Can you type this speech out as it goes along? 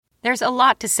There's a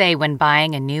lot to say when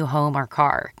buying a new home or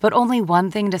car, but only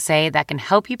one thing to say that can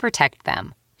help you protect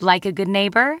them. Like a good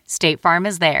neighbor, State Farm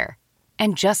is there.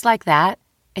 And just like that,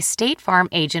 a State Farm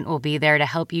agent will be there to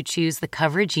help you choose the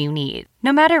coverage you need,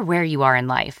 no matter where you are in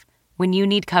life. When you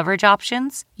need coverage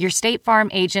options, your State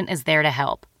Farm agent is there to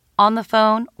help, on the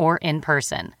phone or in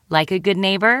person. Like a good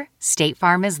neighbor, State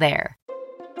Farm is there.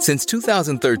 Since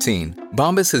 2013,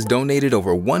 Bombas has donated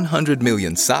over 100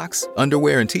 million socks,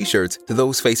 underwear, and T-shirts to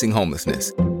those facing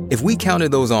homelessness. If we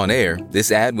counted those on air,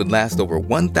 this ad would last over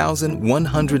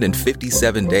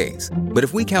 1,157 days. But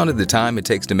if we counted the time it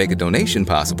takes to make a donation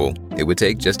possible, it would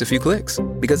take just a few clicks.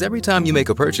 Because every time you make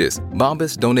a purchase,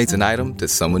 Bombas donates an item to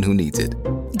someone who needs it.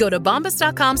 Go to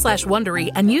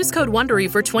bombas.com/Wondery and use code Wondery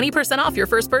for 20% off your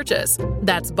first purchase.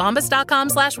 That's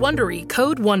bombas.com/Wondery,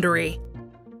 code Wondery.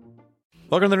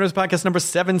 Welcome to the Nerdist Podcast number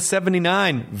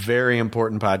 779. Very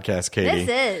important podcast, Katie.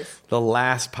 This is. The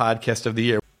last podcast of the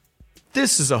year.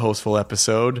 This is a hostful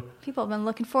episode. People have been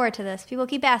looking forward to this. People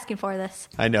keep asking for this.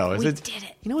 I know. We did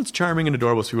it. You know what's charming and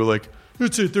adorable? People are like,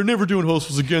 that's it. They're never doing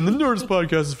hostfuls again. The Nerdist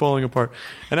Podcast is falling apart.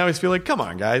 And I always feel like, come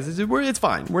on, guys. It's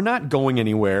fine. We're not going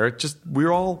anywhere. Just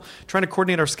we're all trying to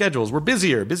coordinate our schedules. We're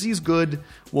busier. Busy is good.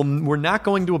 We're not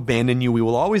going to abandon you. We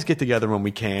will always get together when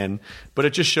we can. But it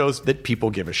just shows that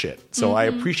people give a shit. So I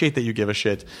appreciate that you give a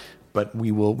shit. But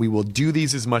we will do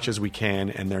these as much as we can,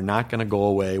 and they're not going to go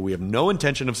away. We have no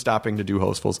intention of stopping to do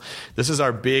hostfuls. This is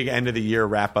our big end of the year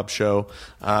wrap up show.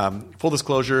 Full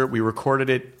disclosure, we recorded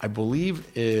it, I believe,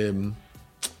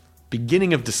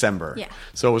 beginning of December. Yeah.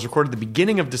 So it was recorded the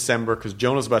beginning of December because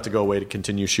Jonah was about to go away to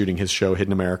continue shooting his show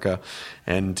Hidden America,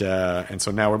 and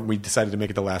so now we decided to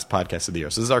make it the last podcast of the year.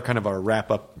 So this is our kind of our wrap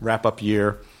up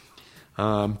year.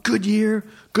 Good year,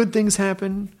 good things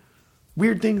happen,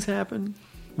 weird things happen.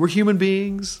 We're human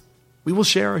beings. We will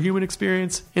share our human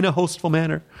experience in a hostful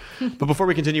manner. But before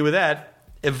we continue with that,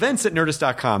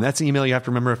 events@nerdist.com. That's the email you have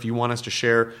to remember if you want us to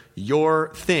share your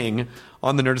thing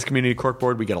on the Nerdist Community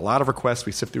Corkboard. We get a lot of requests.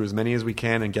 We sift through as many as we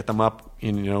can and get them up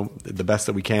in the best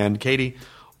that we can. Katie,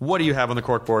 what do you have on the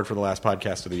corkboard for the last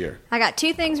podcast of the year? I got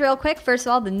two things real quick. First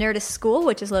of all, the Nerdist School,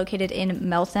 which is located in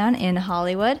Meltdown in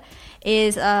Hollywood,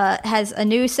 has a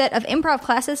new set of improv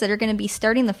classes that are going to be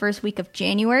starting the first week of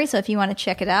January. So if you want to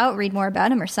check it out, read more about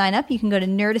them, or sign up, you can go to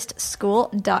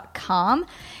nerdistschool.com.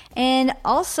 And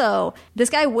also, this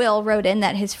guy Will wrote in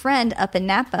that his friend up in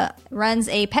Napa runs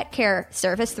a pet care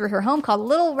service through her home called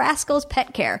Little Rascals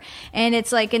Pet Care. And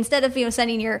it's like, instead of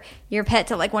sending your pet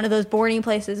to like one of those boarding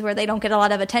places where they don't get a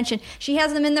lot of attention, she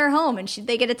has them in their home, and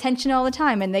they get attention all the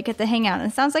time, and they get to hang out. And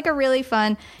it sounds like a really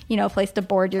fun, place to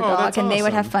board your dog, and they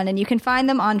would have fun. And you can find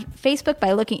them on Facebook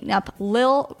by looking up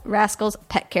Little Rascals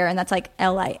Pet Care, and that's like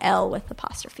LIL with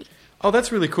apostrophe. Oh,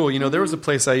 that's really cool. There was a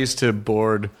place I used to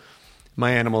board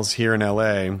my animals here in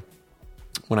LA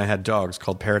when I had dogs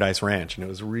called Paradise Ranch, and it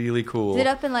was really cool. Is it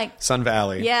up in like Sun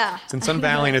Valley? Yeah, it's in Sun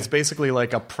Valley, and it's basically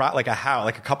like a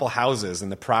couple houses and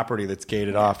the property that's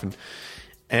gated off, and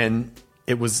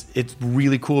it's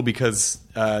really cool because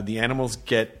the animals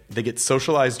get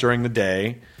socialized during the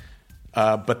day,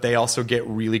 but they also get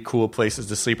really cool places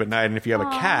to sleep at night. And if you have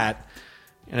a cat,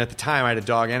 and at the time I had a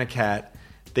dog and a cat,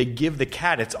 they give the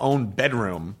cat its own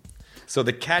bedroom. So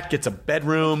the cat gets a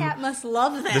bedroom. The cat must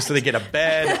love that. So they get a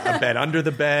bed under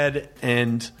the bed,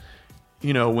 and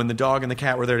when the dog and the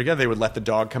cat were there together, they would let the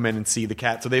dog come in and see the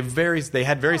cat. So they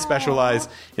had very specialized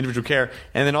individual care,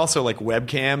 and then also like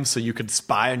webcams, so you could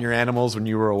spy on your animals when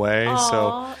you were away. Aww.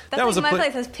 So that was my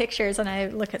place has pictures, and I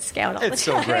look at Scout all the time. It's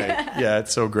so great. Yeah,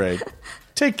 it's so great.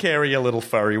 Take care of your little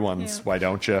furry ones, why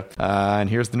don't you? And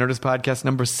here's the Nerdist Podcast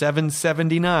number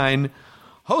 779.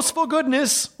 Hostful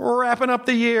goodness, wrapping up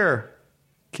the year.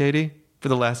 Katie, for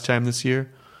the last time this year,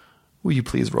 will you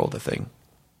please roll the thing?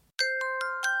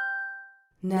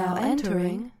 Now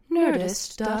entering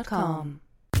Nerdist.com.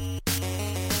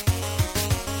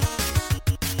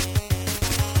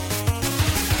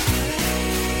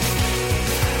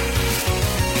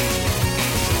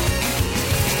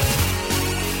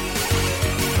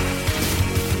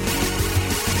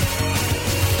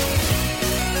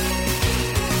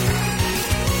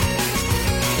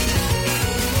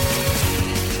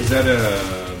 Is that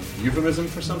a euphemism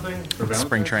for something? For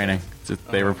Spring training.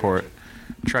 They report.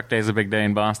 Truck Day is a big day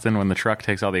in Boston when the truck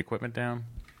takes all the equipment down.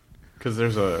 Because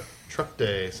there's a... Truck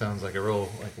Day sounds like a real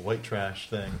white trash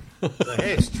thing. It's like,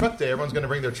 hey, it's Truck Day. Everyone's going to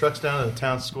bring their trucks down to the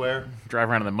town square. Drive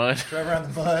around in the mud.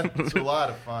 It's a lot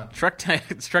of fun. Truck Day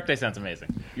sounds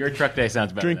amazing. Your Truck Day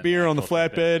sounds better. Drink beer on the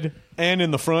flatbed and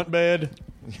in the front bed.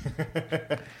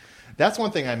 That's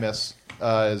one thing I miss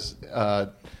is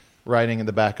riding in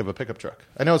the back of a pickup truck.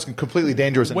 I know it's completely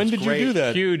dangerous. And When it's did you great. do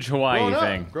that? Huge Hawaii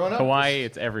thing. Growing up, Hawaii,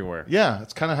 it's everywhere. Yeah,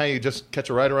 it's kind of how you just catch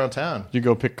a ride around town. You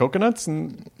go pick coconuts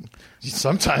and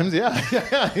Sometimes, yeah.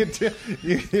 You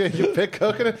pick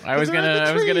coconut. I was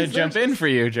gonna jump in for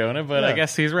you, Jonah, but I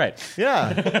guess he's right.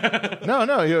 Yeah.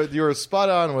 No, you were spot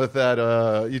on with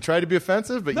that. You tried to be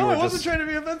offensive, but no, you were I wasn't just, trying to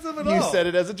be offensive at all. You said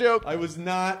it as a joke. I was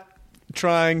not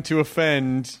trying to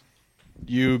offend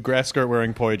you grass skirt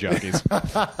wearing poi jockeys.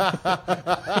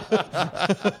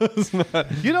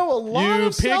 You know, You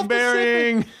pig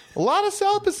bearing. A lot of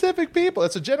South Pacific people.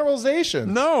 It's a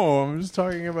generalization. No, I'm just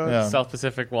talking about. Yeah. South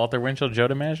Pacific Walter Winchell, Joe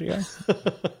DiMaggio.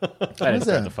 I didn't start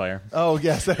that? the fire. Oh,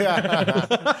 yes.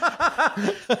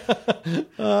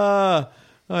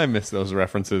 I miss those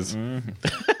references.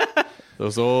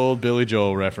 Those old Billy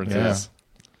Joel references.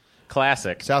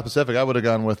 Classic. South Pacific, I would have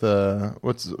gone with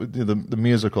what's the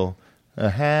musical? A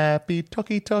happy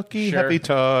talkie, Sure. happy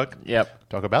talk. Yep.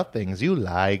 Talk about things you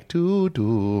like to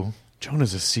do.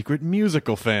 Jonah's a secret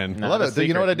musical fan. No. I love a it.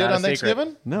 You know what I secret, did not on a secret.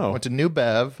 Thanksgiving? No. I went to New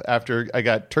Bev after I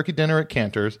got turkey dinner at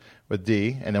Cantor's with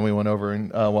Dee, and then we went over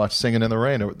and watched Singing in the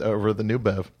Rain over the New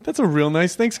Bev. That's a real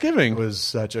nice Thanksgiving. It was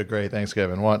such a great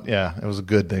Thanksgiving. It was a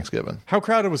good Thanksgiving. How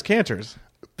crowded was Cantor's?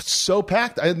 So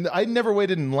packed. I never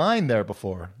waited in line there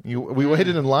before. We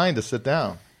waited in line to sit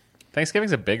down.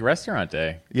 Thanksgiving's a big restaurant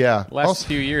day. Yeah. Last Also,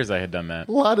 few years I had done that.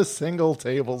 a lot of single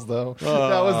tables, though.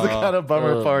 That was the kind of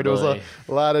bummer Oh, part. It was boy.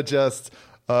 a lot of just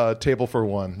table for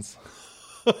ones.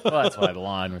 Well, that's why the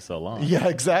line was so long. Yeah,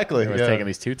 exactly. I was Yeah. taking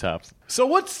these two tops. So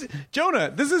what's Jonah?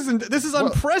 This is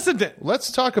unprecedented.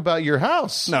 Let's talk about your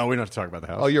house. No, we don't have to talk about the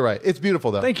house. Oh, you're right. It's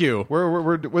beautiful though. Thank you.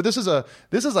 We're this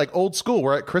is like old school.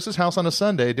 We're at Chris's house on a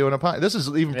Sunday doing a pie. This is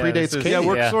even Yeah, predates this is- Katie. Yeah,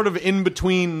 we're Yeah. sort of in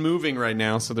between moving right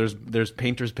now. So there's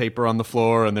painter's paper on the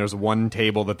floor, and there's one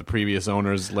table that the previous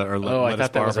owners let Oh, I us thought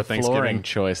that borrow was for a Thanksgiving. flooring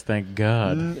choice. Thank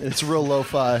God. It's real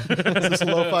lo-fi. It's this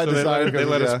lo-fi So design. they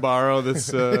let Yeah. us borrow this,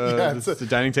 it's this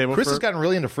dining table. Chris for, has gotten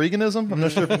really into freeganism. I'm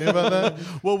not sure if you knew about that.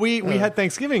 Well, we had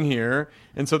Thanksgiving here,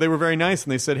 and so they were very nice,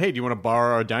 and they said, "Hey, do you want to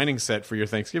borrow our dining set for your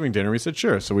Thanksgiving dinner?" We said,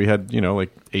 "Sure." So we had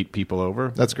like 8 people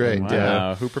over. That's great. Wow.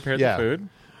 Yeah. Who prepared Yeah. the food?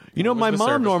 You know, What was my the mom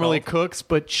service normally called? cooks,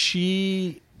 but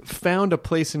she found a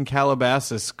place in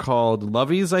Calabasas called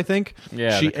Lovey's, I think.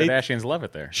 Yeah, she the Kardashians love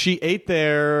it there. She ate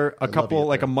there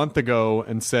a month ago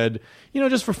and said,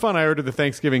 just for fun, I ordered the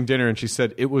Thanksgiving dinner, and she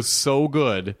said it was so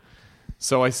good.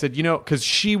 So I said,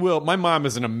 because my mom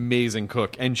is an amazing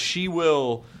cook, and she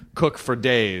will cook for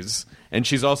days. And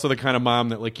she's also the kind of mom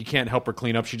that you can't help her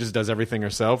clean up. She just does everything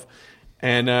herself.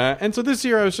 And so this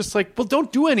year I was just like, well,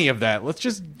 don't do any of that. Let's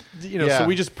just, so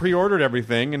we just pre-ordered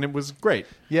everything, and it was great.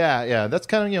 Yeah. That's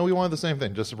kind of, we wanted the same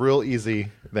thing. Just real easy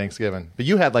Thanksgiving. But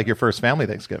you had your first family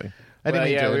Thanksgiving. I didn't Well,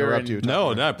 mean yeah, to we were interrupt in- you.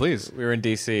 No, please. We were in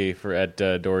D.C. at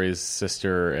Dory's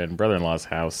sister and brother-in-law's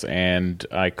house, and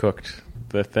I cooked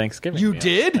the Thanksgiving You meal.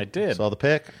 did? I did. Saw the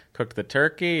pic. Cooked the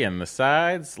turkey and the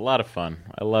sides. A lot of fun.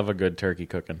 I love a good turkey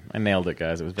cooking. I nailed it,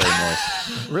 guys. It was very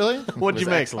moist. Really? What'd you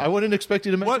was make? excellent. I wouldn't expect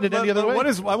you to mention it any other way.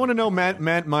 I want to know Matt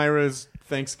Myra's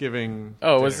Thanksgiving.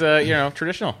 Oh, it was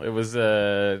traditional. It was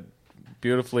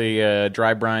beautifully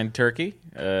dry brined turkey,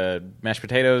 mashed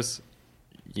potatoes,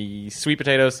 sweet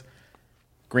potatoes,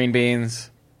 green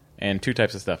beans, and 2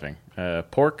 types of stuffing: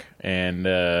 pork and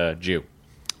Jew.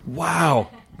 Wow.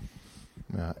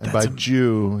 And by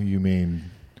Jew, you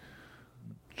mean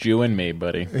Jew and me,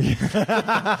 buddy.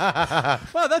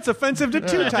 Well, that's offensive to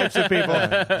 2 types of people.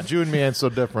 Jew and me ain't so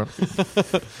different.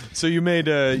 So you made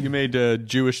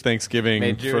Jewish Thanksgiving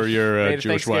Made for your made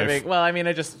Jewish Thanksgiving. wife. Well, I mean,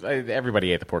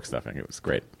 everybody ate the pork stuffing. It was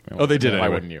great. Oh, they did. Why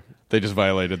anyway. wouldn't you? They just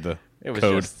violated the It was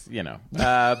code. just,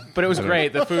 but it was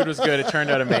great. The food was good. It turned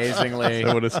out amazingly.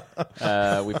 What is-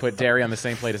 We put dairy on the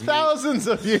same plate as meat. Thousands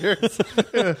of years.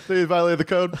 Yeah, they violated the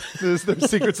code. This is their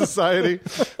secret society.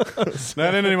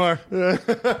 Not in anymore.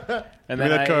 And me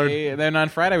that card. then on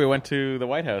Friday we went to the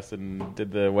White House and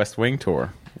did the West Wing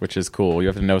tour, which is cool. You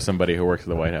have to know somebody who works at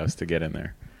the White House to get in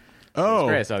there. Oh,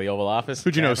 Great. I saw the Oval Office.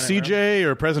 who'd you know? cabinet room. CJ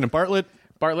or President Bartlett?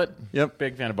 Bartlett. Yep.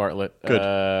 Big fan of Bartlett.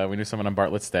 Good. We knew someone on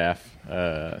Bartlett's staff,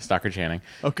 Stockard Channing.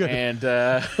 Oh, good. And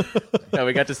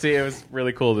we got to see. It was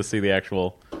really cool to see the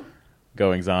actual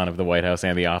goings on of the White House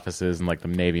and the offices and the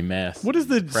Navy mess. What is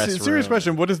the Press serious room.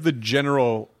 question? What is the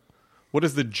general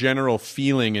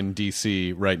feeling in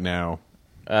DC right now?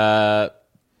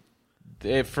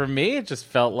 For me, it just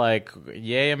felt like,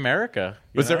 yay, America.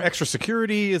 Was there extra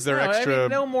security? Is there No, extra? I mean,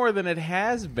 no more than it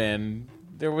has been.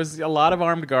 There was a lot of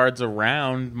armed guards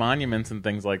around monuments and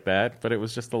things like that, but it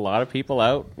was just a lot of people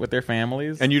out with their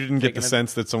families. And you didn't get taking the it-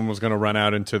 sense that someone was going to run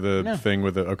out into the No. thing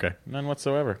with it? Okay. None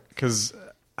whatsoever. Because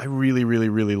I really, really,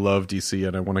 really love DC,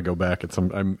 and I want to go back at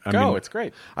some. It's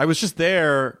great. I was just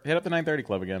there. Hit up the 930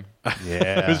 Club again.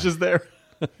 Yeah. I was just there.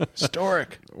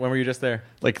 Historic. When were you just there?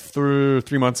 Like through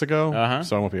 3 months ago. Uh-huh.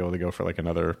 So I won't be able to go for like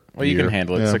another. Well, you year. can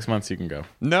handle it. Yeah. 6 months, you can go.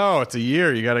 No, it's a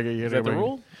year. You gotta get. Is that the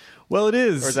rule? Well, it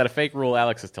is. Or is that a fake rule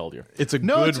Alex has told you? It's a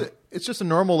No, good. it's just a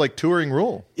normal like touring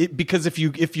rule. Because if you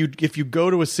go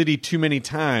to a city too many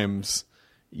times,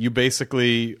 you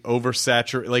basically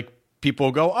oversaturate. Like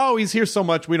people go, oh, he's here so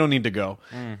much, we don't need to go,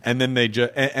 and then they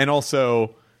just and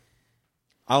also,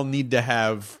 I'll need to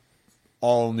have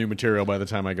all new material by the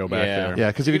time I go back there. Yeah,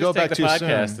 because if you go just take back the too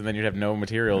podcast soon. and then you'd have no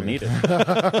material needed.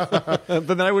 But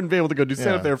then I wouldn't be able to go do stand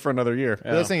up Yeah. there for another year. The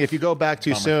other thing, if you go back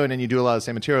too soon and you do a lot of the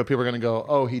same material, people are going to go,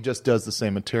 "Oh, he just does the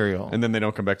same material," And then they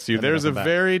don't come back to see you. And they There's a don't come back.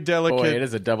 very delicate. Boy, it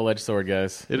is a double-edged sword,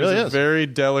 guys. It really is a is. very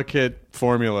delicate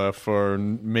formula for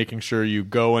making sure you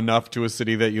go enough to a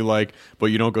city that you like, but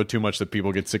you don't go too much that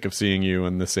people get sick of seeing you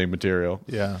in the same material.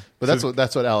 yeah. But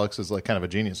that's what Alex is like, kind of a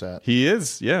genius at. He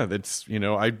is, yeah. That's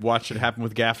I watched it happen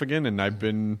with Gaffigan,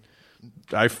 and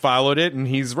I followed it, and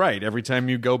he's right. Every time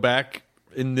you go back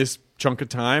in this chunk of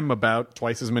time, about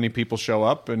twice as many people show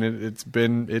up, and it's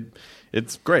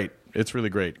great. It's really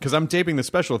great because I'm taping the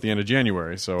special at the end of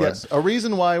January. So Yes, a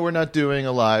reason why we're not doing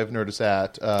a live Nerdist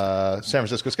at San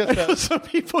Francisco Sketchfest. so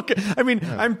people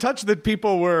I'm touched that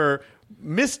people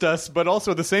missed us, but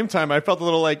also at the same time I felt a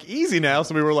little like easy now,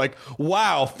 so we were like,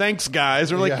 wow, thanks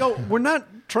guys. We're like, Yeah. oh, we're not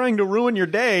trying to ruin your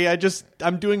day.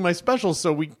 I'm doing my special,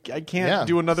 so I can't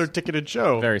do another ticketed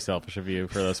show. Very selfish of you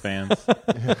for those fans.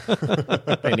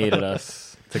 They needed us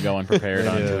to go unprepared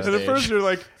onto a And stage. at first you're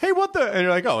like, hey, what the, and you're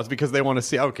like, oh, it's because they want to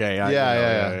see. Okay,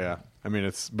 yeah. I mean,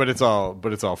 it's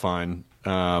all fine.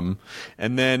 And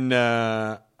then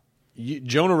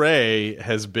Jonah Ray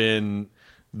has been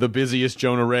the busiest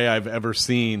Jonah Ray I've ever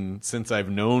seen since I've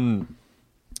known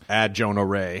Jonah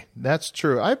Ray. That's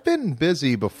true. I've been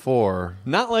busy before.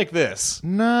 Not like this.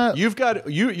 Not. You've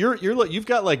got you've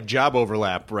got like job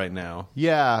overlap right now.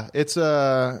 Yeah, it's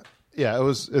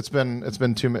It's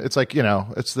been too. It's like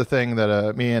it's the thing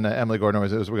that me and Emily Gordon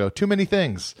always we go too many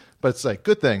things, but it's like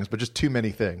good things, but just too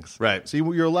many things. Right. So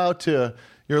you're allowed to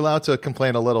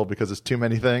complain a little because it's too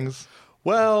many things.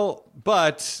 Well,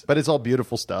 but it's all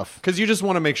beautiful stuff. Because you just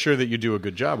want to make sure that you do a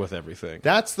good job with everything.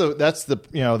 That's the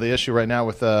the issue right now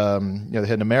with the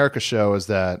Hidden America show is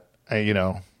that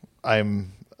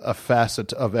I'm a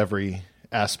facet of every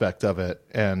aspect of it,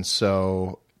 and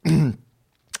so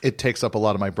it takes up a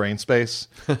lot of my brain space.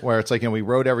 Where it's like we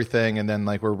wrote everything, and then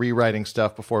like we're rewriting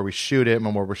stuff before we shoot it. And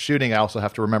when we're shooting, I also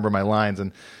have to remember my lines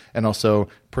and also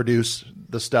produce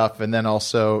the stuff, and then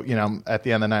also at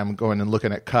the end of the night I'm going and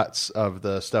looking at cuts of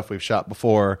the stuff we've shot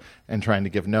before and trying to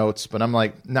give notes. But I'm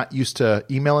like not used to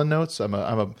emailing notes. When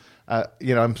I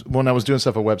was doing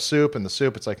stuff at Web Soup and the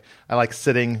Soup, it's like I like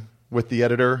sitting with the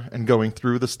editor and going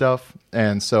through the stuff,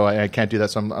 and so I can't do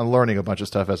that. So I'm learning a bunch of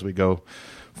stuff as we go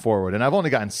forward, and I've only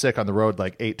gotten sick on the road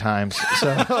like 8 times. So,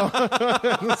 and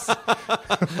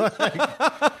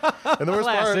the worst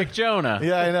Classic part, Jonah.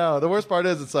 yeah, I know. The worst part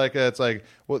is it's like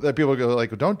well, that people go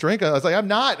like, "Don't drink." I was like, I'm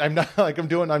not like Yeah,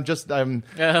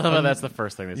 that's the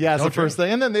first thing they say. yeah, it's the Don't drink. first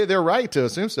thing, and then they're right to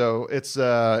assume so. It's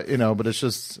but it's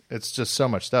just so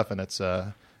much stuff, and it's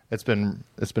been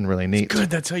really neat. Good,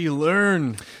 that's how you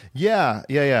learn. Yeah.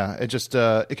 It just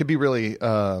it could be really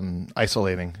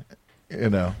isolating,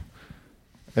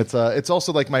 It's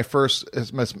also like my first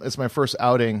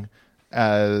outing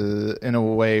in a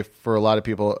way for a lot of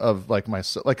people of like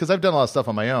because I've done a lot of stuff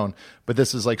on my own, but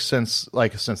this is like since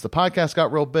the podcast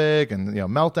got real big and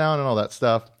Meltdown and all that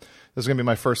stuff. This is gonna be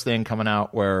my first thing coming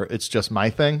out where it's just my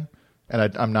thing.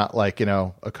 And I'm not like,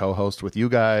 a co-host with you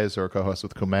guys or a co-host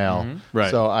with Kumail. Mm-hmm. Right.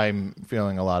 So I'm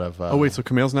feeling a lot of... Oh, wait, so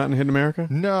Kumail's not in Hidden America?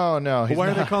 No. Well, why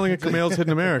are they calling it Kumail's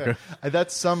Hidden America?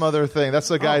 That's some other thing. That's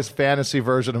the guy's fantasy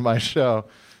version of my show.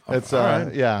 It's, all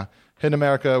right. yeah. Hidden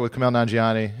America with Kumail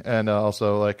Nanjiani and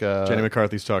also like... Jenny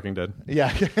McCarthy's Talking Dead.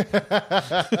 Yeah.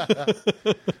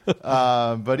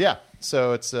 But yeah,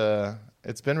 so it's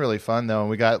been really fun though. And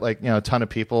we got like, a ton of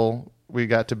people. We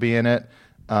got to be in it.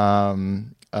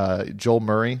 Joel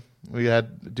Murray, we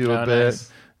had to do a bit.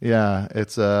 Nice. Yeah,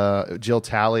 it's Jill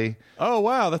Talley. Oh,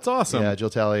 wow, that's awesome. Yeah, Jill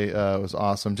Talley was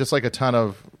awesome. Just like a ton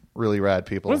of really rad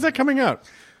people. When's that coming out?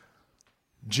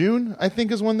 June, I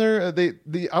think, is when they're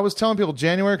I was telling people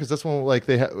January because that's when like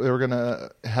they were gonna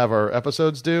have our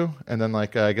episodes due, and then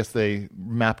like I guess they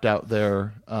mapped out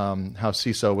their how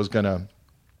CISO was gonna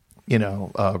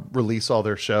release all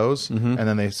their shows, and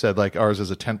then they said like ours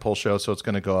is a tentpole show, so it's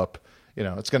gonna go up.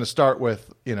 It's going to start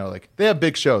with, like they have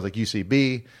big shows like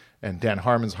UCB and Dan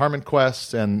Harmon's Harmon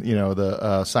Quest, and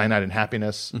the Cyanide and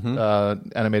Happiness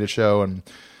animated show, and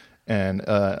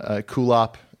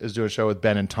Kulop is doing a show with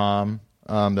Ben and Tom.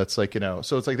 That's like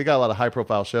so it's like they got a lot of high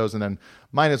profile shows, and then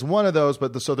mine is one of those.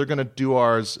 But so they're going to do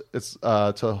ours. It's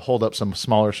to hold up some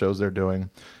smaller shows they're doing,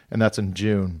 and that's in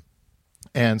June.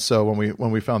 And so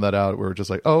when we found that out, we were just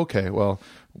like, oh, okay, well,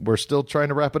 we're still trying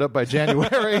to wrap it up by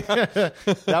January. that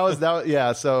was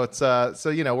yeah. So it's it's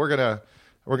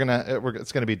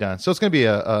gonna be done. So it's gonna be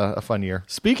a fun year.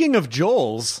 Speaking of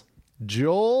Joel's,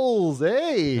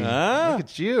 hey, look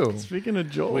at you. Speaking of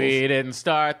Joel's, We didn't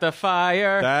start the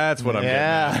fire. that's what I'm getting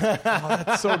at. Oh,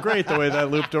 that's so great the way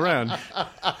that looped around.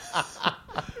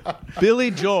 Billy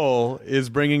Joel is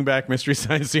bringing back Mystery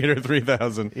Science Theater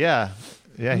 3000. Yeah.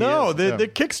 No, the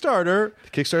Kickstarter.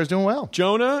 Kickstarter's doing well.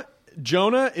 Jonah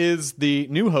is the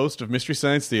new host of Mystery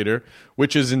Science Theater,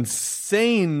 which is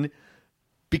insane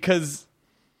because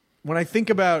when I think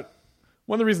about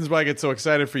one of the reasons why I get so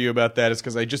excited for you about that is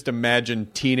because I just imagine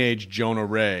teenage Jonah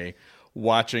Ray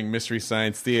watching Mystery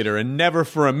Science Theater and never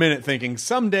for a minute thinking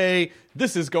someday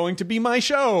this is going to be my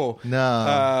show.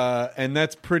 No. And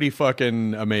that's pretty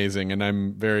fucking amazing, and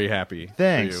I'm very happy.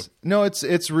 Thanks. For you. No,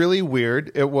 it's really weird.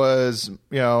 It was,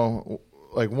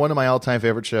 like one of my all-time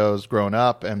favorite shows growing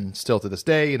up, and still to this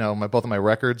day. Both of my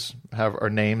records are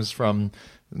names from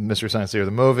Mystery Science Theater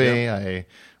the movie. Yep. I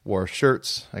wore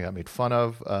shirts. I got made fun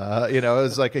of. It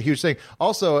was like a huge thing.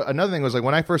 Also, another thing was like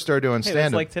when I first started doing Hey, stand-up.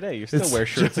 that's like today. You still wear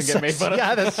shirts and get made fun of.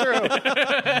 Yeah, that's true. There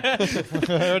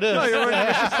it is. No, you're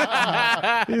wearing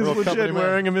He's Little company legit man.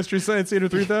 wearing a Mystery Science Theater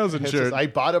 3000 It's shirt. just- I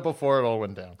bought it before it all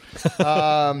went down.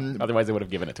 Otherwise, they would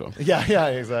have given it to him. Yeah,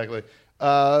 exactly.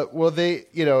 Well,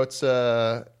 it's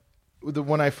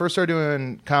when I first started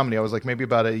doing comedy, I was like maybe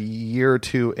about a year or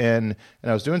two in,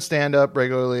 and I was doing stand up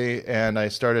regularly, and I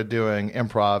started doing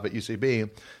improv at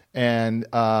UCB. And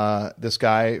this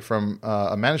guy from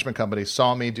a management company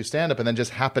saw me do stand up, and then just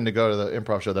happened to go to the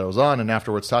improv show that I was on. And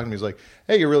afterwards, talking to me, he's like,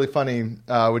 "Hey, you're really funny.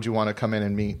 Would you want to come in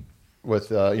and meet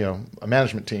with a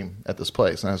management team at this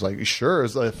place?" And I was like, "Sure." It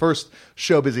was the first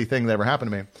show busy thing that ever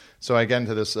happened to me. So I get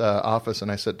into this office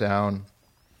and I sit down,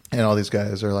 and all these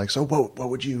guys are like, "So what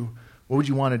would you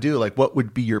want to do? Like, what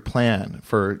would be your plan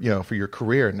for your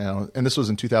career now?" And this was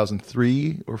in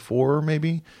 2003 or 4,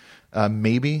 maybe.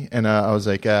 And I was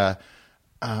like,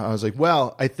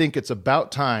 well, I think it's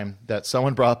about time that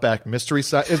someone brought back Mystery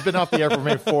Science. It's been off the air for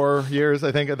maybe 4 years,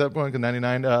 I think, at that point, in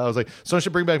 99. I was like, someone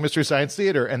should bring back Mystery Science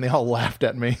Theater. And they all laughed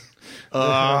at me. They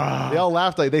all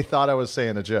laughed like they thought I was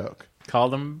saying a joke. Call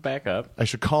them back up. I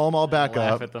should call them all back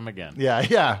Laugh up. at them again.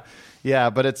 Yeah.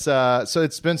 But it's so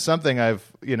it's been something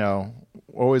I've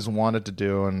always wanted to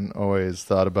do and always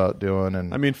thought about doing.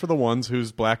 And I mean, for the ones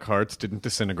whose black hearts didn't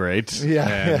disintegrate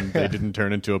and they didn't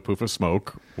turn into a poof of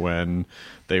smoke when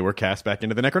they were cast back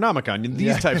into the Necronomicon.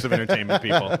 These types of entertainment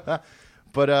people.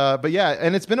 But yeah,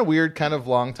 and it's been a weird kind of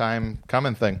long time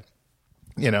coming thing.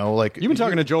 Like You've been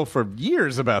talking to Joel for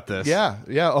years about this.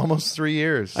 Yeah, almost 3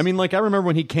 years. I mean, like, I remember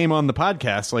when he came on the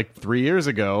podcast like 3 years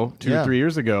ago, 2 or 3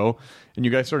 years ago, and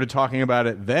you guys started talking about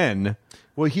it then.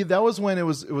 Well, that was when it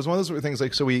was one of those things.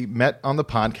 Like, so we met on the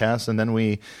podcast, and then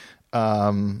we,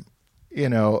 like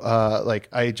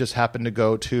I just happened to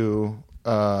go to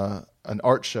an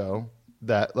art show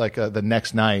that the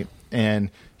next night,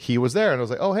 and he was there, and I was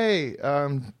like, "Oh, hey,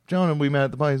 Jonah, we met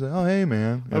at the party." He's like, "Oh, hey,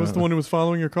 man." I was the one who was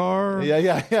following your car.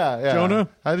 Yeah. Jonah?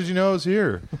 How did you know I was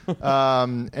here?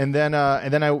 and then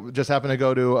I just happened to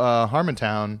go to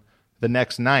Harmontown the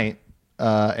next night,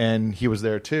 and he was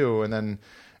there too.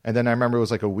 And then I remember it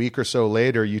was like a week or so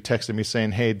later, you texted me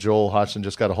saying, "Hey, Joel Hodgson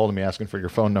just got a hold of me asking for your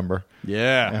phone number."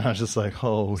 Yeah. And I was just like,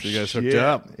 "Oh, So you guys shit." hooked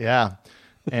up. Yeah.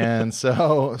 And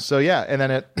so yeah, and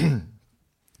then it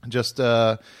just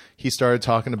he started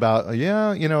talking about and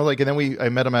then I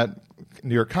met him at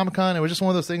New York Comic Con. It was just one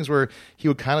of those things where he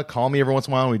would kind of call me every once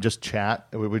in a while, and we'd just chat.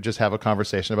 We would just have a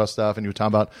conversation about stuff, and he would talk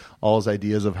about all his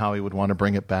ideas of how he would want to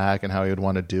bring it back and how he would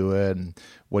want to do it and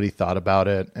what he thought about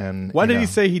it. And Why did he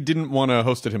say he didn't want to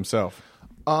host it himself?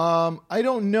 I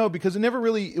don't know, because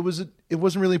it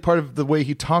wasn't really part of the way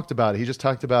he talked about it. He just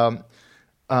talked about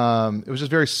it was just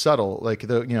very subtle, like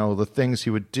the things he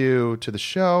would do to the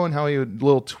show and how he would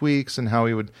little tweaks and how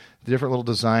he would the different little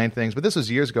design things. But this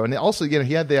was years ago, and also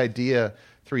he had the idea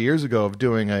 3 years ago of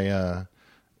doing he wanted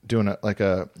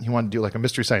to do like a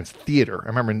Mystery Science Theater. I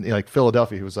remember in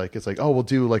Philadelphia, he was like, it's like, oh, we'll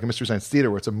do like a Mystery Science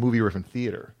Theater where it's a movie riffing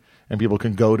theater and people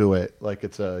can go to it like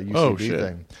it's a UCB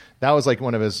thing. That was like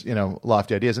one of his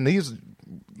lofty ideas, and he's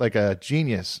like a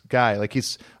genius guy. Like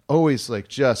he's always like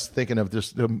just thinking of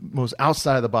just the most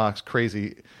outside of the box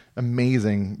crazy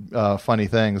amazing, funny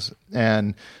things.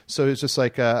 And so it's just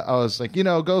like, I was like,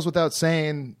 it goes without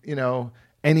saying,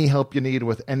 any help you need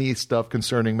with any stuff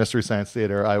concerning Mystery Science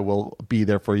Theater, I will be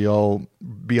there for you. I'll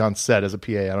be on set as a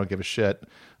PA. I don't give a shit.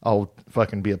 I'll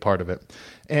fucking be a part of it.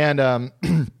 And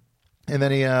and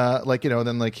then he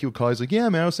then he would call. He's like, yeah,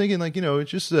 man, I was thinking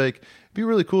it's just like it'd be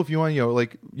really cool if you want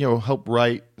help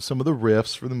write some of the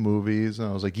riffs for the movies. And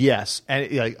I was like, yes,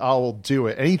 and I'll do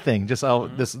it. Anything. This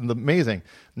is amazing.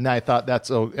 And I thought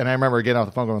and I remember getting off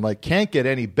the phone going like, can't get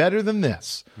any better than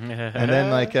this. And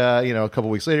then a couple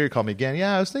weeks later, he called me again.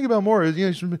 Yeah, I was thinking about more.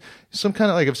 Some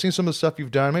kind of I've seen some of the stuff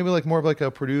you've done. Maybe more of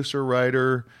a producer,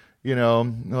 writer.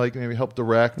 Maybe help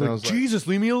direct. And I was Jesus,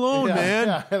 leave me alone, man.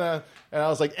 Yeah. And I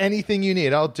was like, anything you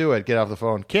need, I'll do it. Get off the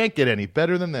phone. Can't get any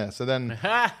better than this. And then,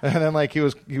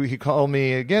 he called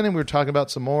me again, and we were talking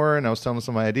about some more, and I was telling him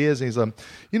some of my ideas. And he's like,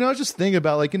 I was just thinking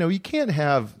about you can't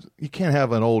have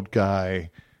an old guy,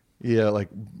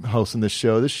 hosting this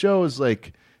show. This show is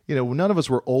none of us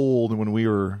were old when we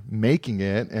were making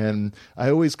it, and I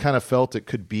always kind of felt it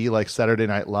could be like Saturday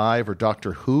Night Live or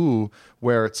Doctor Who,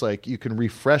 where it's you can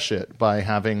refresh it by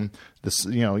having this.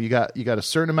 You got a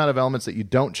certain amount of elements that you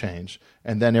don't change,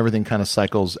 and then everything kind of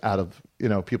cycles out of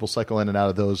people cycle in and out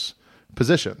of those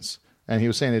positions. And he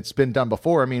was saying it's been done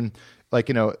before. I mean,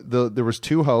 there was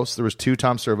 2 hosts, there was 2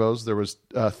 Tom Servos, there was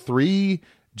 3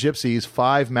 gypsies,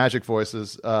 5 magic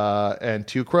voices, and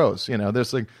 2 crows.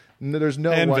 There's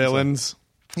no and villains.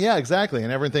 Yeah, exactly,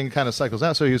 and everything kind of cycles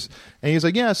out. So he's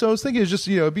like, yeah. So I was thinking, it's just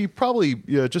it'd be probably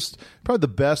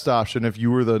the best option if you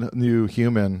were the new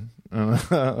human. I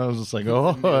was just like,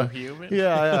 oh, human?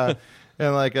 Yeah.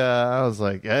 And I was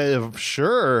like,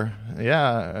 sure,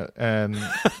 yeah, and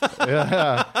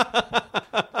yeah,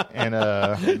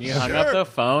 and you hung up the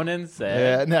phone and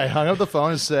said, yeah, no, I hung up the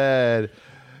phone and said,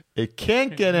 it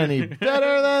can't get any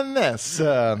better than this.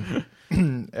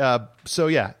 So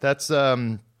yeah, that's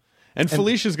and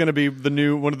Felicia's going to be the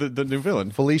new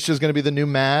villain. Felicia's going to be the new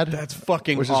Mad. That's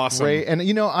fucking which awesome. Is great. And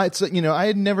I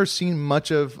had never seen much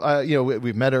of.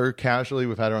 We've met her casually.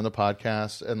 We've had her on the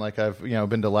podcast, and I've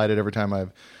been delighted every time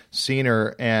I've seen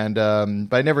her. And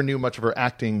but I never knew much of her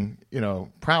acting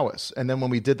prowess. And then when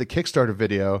we did the Kickstarter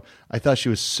video, I thought she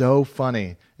was so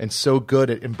funny and so good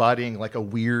at embodying a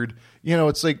weird.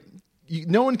 It's like.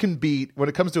 No one can beat, when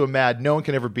it comes to a Mad, no one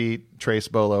can ever beat Trace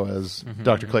Bolo as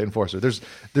Dr. Clayton Forster. There's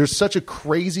such a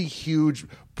crazy, huge,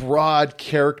 broad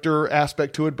character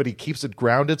aspect to it, but he keeps it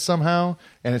grounded somehow,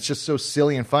 and it's just so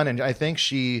silly and fun. And I think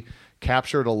she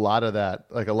captured a lot of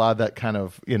that kind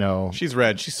of, She's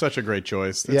red. She's such a great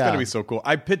choice. That's going to be so cool.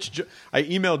 I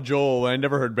emailed Joel, and I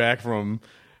never heard back from him.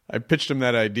 I pitched him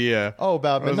that idea. Oh,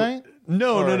 about midnight?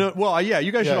 No. Well, yeah,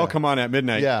 you guys should all come on at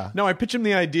midnight. Yeah. No, I pitched him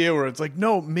the idea where it's like,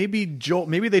 no, maybe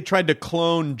they tried to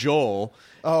clone Joel.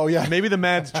 Oh, yeah. Maybe the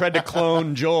Mads tried to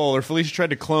clone Joel, or Felicia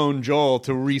tried to clone Joel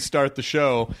to restart the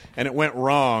show, and it went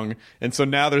wrong. And so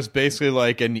now there's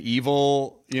basically an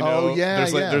evil,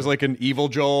 there's an evil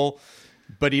Joel.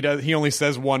 But he only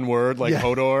says one word,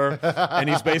 Hodor, and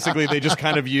he's basically, they just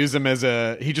kind of use him as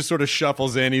he just sort of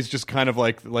shuffles in. He's just kind of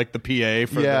like the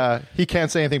PA for he can't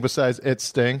say anything besides it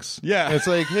stinks. Yeah. It's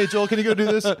like, hey Joel, can you go do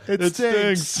this? It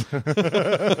stinks.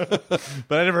 But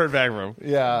I never heard back from him.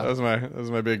 Yeah. That was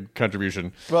my big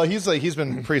contribution. Well, he's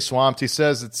been pretty swamped. He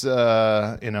says it's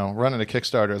running a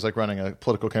Kickstarter is like running a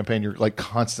political campaign. You're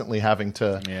constantly having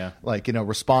to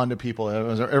respond to people.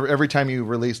 Every time you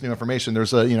release new information,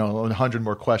 there's 100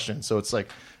 more questions, so it's a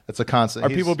constant. Are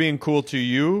people being cool to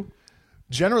you?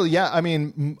 Generally, yeah. I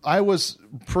mean, I was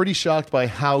pretty shocked by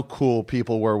how cool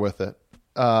people were with it,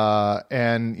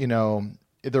 and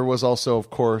there was also, of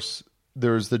course,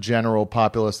 there's the general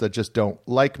populace that just don't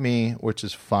like me, which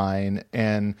is fine,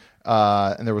 and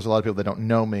there was a lot of people that don't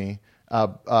know me,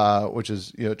 which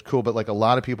is cool. But a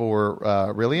lot of people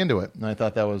were really into it, and I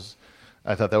thought that was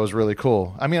really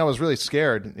cool. I mean, I was really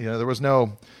scared. There was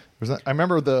no. I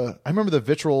remember the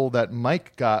vitriol that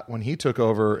Mike got when he took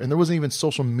over, and there wasn't even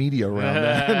social media around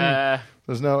then.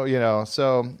 There's no,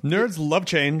 so nerds love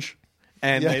change,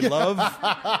 and they love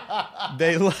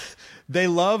they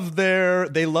love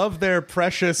their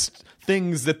precious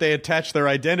things that they attach their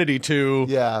identity to.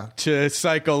 Yeah. To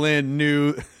cycle in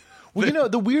new. Well,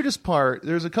 the weirdest part.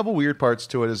 There's a couple weird parts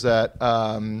to it. Is that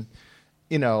I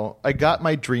got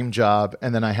my dream job,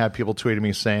 and then I had people tweeting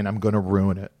me saying I'm going to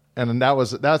ruin it. And that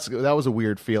was a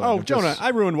weird feeling. Oh, Jonah, I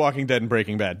ruined Walking Dead and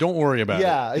Breaking Bad. Don't worry about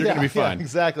it. You're going to be fine. Yeah,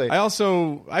 exactly.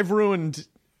 I've ruined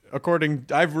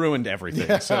everything.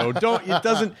 Yeah. So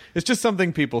it's just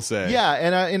something people say. Yeah,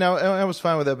 and I was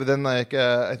fine with it. But then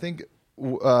I think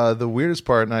the weirdest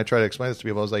part, and I try to explain this to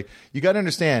people, I was like, you got to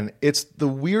understand, it's the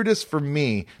weirdest for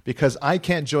me because I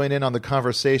can't join in on the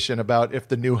conversation about if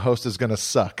the new host is going to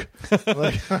suck.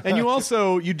 Like, And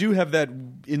you do have that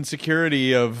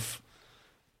insecurity of,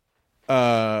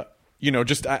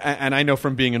 just, and I know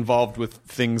from being involved with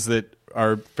things that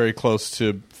are very close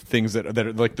to things that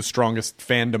are like the strongest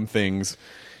fandom things,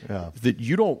 that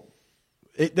you don't.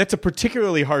 That's a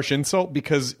particularly harsh insult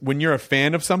because when you're a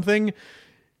fan of something,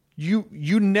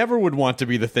 you never would want to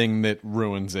be the thing that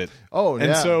ruins it. Oh, yeah.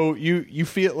 And so you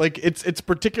feel like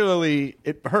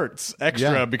it hurts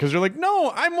extra because you're like,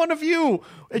 no, I'm one of you,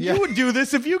 and you would do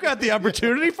this if you got the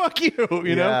opportunity. Fuck you,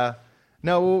 you know.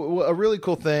 No, a really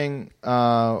cool thing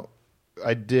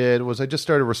I did was I just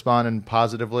started responding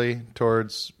positively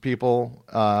towards people.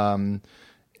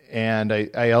 And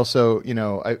I also,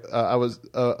 I was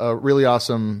a really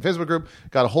awesome Facebook group,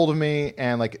 got a hold of me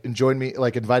and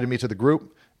invited me to the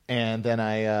group. And then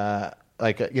I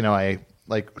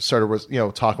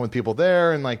started, talking with people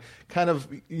there and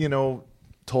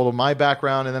told them my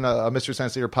background. And then a Mr.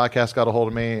 Science Theater podcast got a hold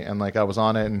of me and I was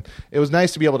on it. And it was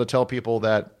nice to be able to tell people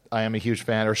that I am a huge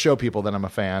fan or show people that I'm a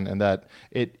fan and that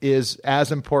it is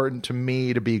as important to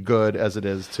me to be good as it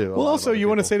is to. Well, also you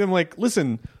want to say to them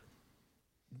listen,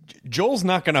 Joel's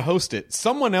not going to host it.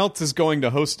 Someone else is going to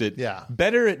host it. Yeah.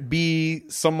 Better it be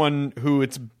someone who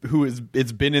it's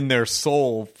been in their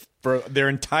soul for their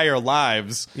entire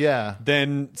lives. Yeah.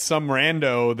 Than some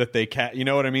rando that they you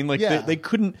know what I mean? They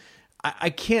couldn't.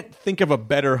 I can't think of a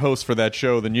better host for that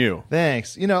show than you.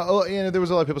 Thanks. There was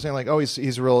a lot of people saying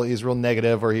he's real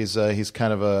negative, or he's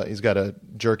kind of he's got a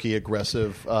jerky,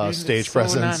 aggressive stage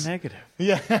presence. Not negative.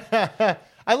 Yeah.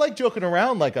 I like joking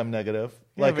around like I'm negative.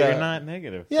 But you're not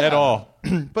negative at all.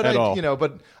 But at all.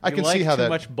 But I you can like see how too that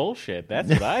much bullshit. That's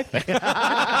what I think.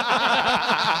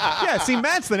 Yeah, see,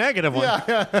 Matt's the negative one.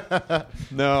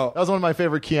 No, that was one of my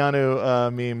favorite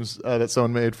Keanu memes that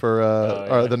someone made for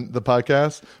the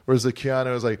podcast. Whereas the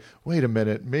Keanu was like, "Wait a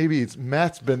minute, maybe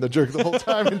Matt's been the jerk the whole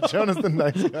time, and Jonah's the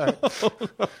nice guy."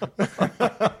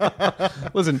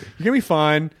 Listen, you're gonna be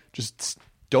fine. Just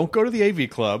don't go to the AV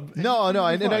Club. No, and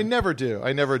I never do.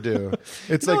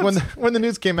 It's like when the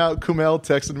news came out, Kumail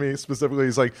texted me specifically.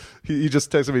 He's like, he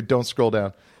just texted me, "Don't scroll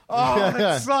down." Oh,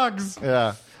 that sucks.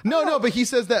 Yeah. No, but he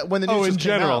says that when the news in just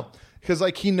came general. out, because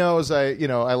he knows I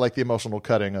like the emotional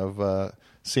cutting of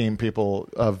seeing people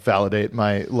validate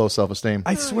my low self-esteem.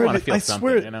 I swear, I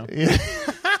swear,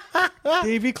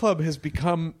 the AV Club has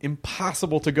become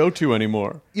impossible to go to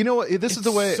anymore. You know what? This is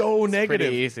the way. So negative.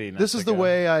 Pretty easy. This is the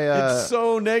way I. It's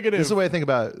so negative. This is the way I think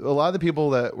about it. A lot of the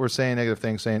people that were saying negative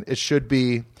things, saying it should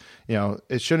be,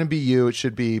 it shouldn't be you. It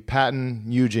should be Patton,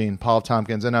 Eugene, Paul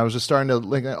Tompkins. And I was just starting to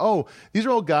link, these are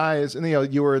all guys, and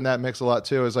you were in that mix a lot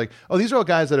too. It's like, these are all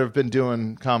guys that have been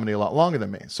doing comedy a lot longer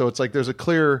than me. So it's like there's a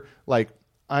clear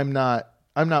I'm not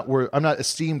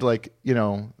esteemed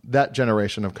that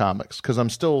generation of comics because I'm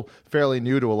still fairly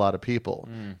new to a lot of people.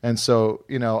 And so,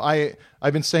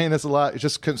 I've been saying this a lot,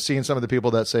 just seeing some of the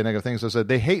people that say negative things. I said,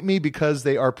 they hate me because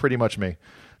they are pretty much me.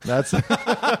 That's it's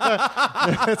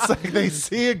like they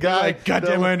see a guy. God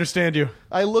damn, I understand you.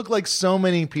 I look like so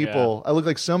many people. Yeah. I look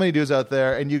like so many dudes out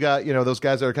there. And you got, those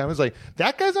guys that are kind of like,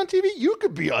 that guy's on TV. You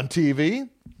could be on TV.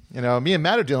 Me and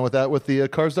Matt are dealing with that with the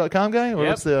Cars.com guy. Or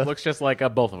looks just like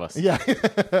both of us. Yeah.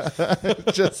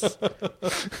 Just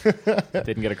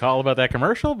didn't get a call about that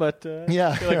commercial, but I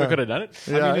feel like we could have done it.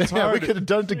 Yeah, I mean, it's hard. We could have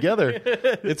done it together.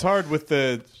 It's hard with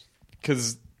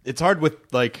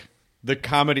the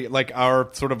comedy, our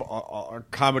sort of our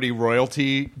comedy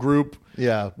royalty group.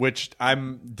 Yeah. Which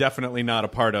I'm definitely not a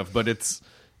part of, but it's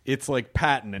like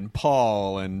Patton and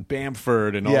Paul and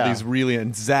Bamford and all these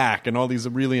and Zach and all these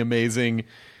really amazing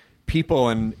people.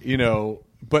 And,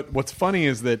 but what's funny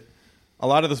is that a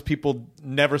lot of those people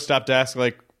never stop to ask,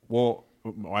 well,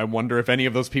 I wonder if any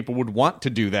of those people would want to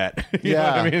do that. You know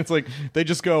what I mean? It's like they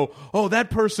just go, that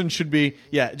person should be,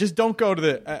 just don't go to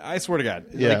the, I swear to God.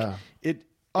 Yeah.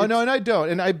 No, and I don't.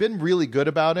 And I've been really good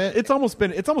about it. It's almost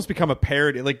become a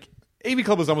parody. AV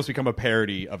Club has almost become a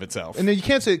parody of itself. And you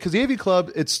can't say it because the AV Club,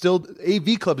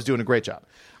 AV Club is doing a great job.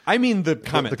 I mean the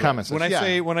comment. The comments. When I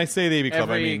say the AV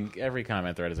Club, I mean every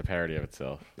comment thread is a parody of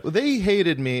itself. They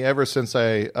hated me ever since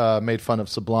I made fun of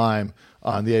Sublime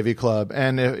on the AV Club.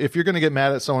 And if you're going to get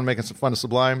mad at someone making fun of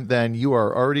Sublime, then you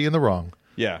are already in the wrong.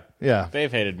 Yeah.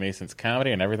 They've hated me since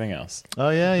comedy and everything else. Oh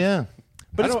yeah.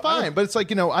 But it's fine. But it's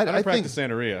like I think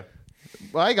Santeria.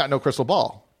 Well, I got no crystal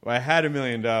ball. Well, I had $1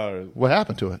 million. What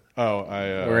happened to it? Oh,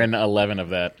 we're in 11 of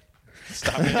that.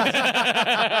 Stop it.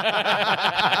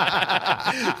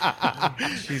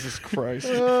 Jesus Christ.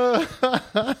 No,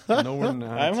 we're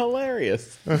not. I'm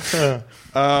hilarious. I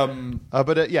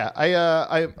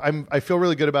feel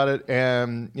really good about it,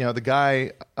 and the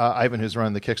guy Ivan, who's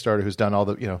run the Kickstarter, who's done all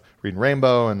the Reading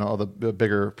Rainbow and all the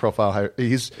bigger profile.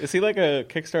 Is he like a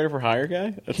Kickstarter for hire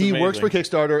guy? That's he amazing. works for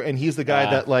Kickstarter, and he's the guy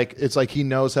that it's like he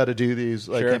knows how to do these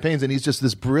campaigns, and he's just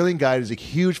this brilliant guy. He's a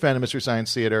huge fan of Mystery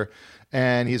Science Theater,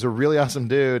 and he's a really awesome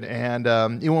dude. And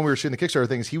even when we were shooting the Kickstarter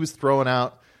things, he was throwing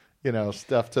out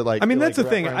stuff to like. I mean, that's like the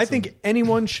thing. I think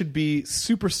anyone should be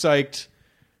super psyched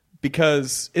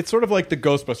because it's sort of like the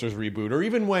Ghostbusters reboot, or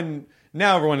even when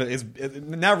now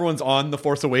everyone's on the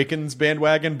Force Awakens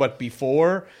bandwagon, but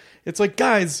before it's like,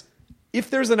 guys, if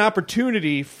there's an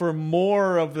opportunity for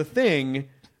more of the thing,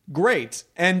 great.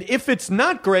 And if it's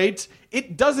not great,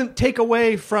 it doesn't take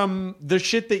away from the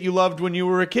shit that you loved when you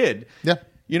were a kid. Yeah.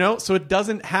 So it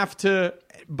doesn't have to.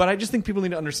 But I just think people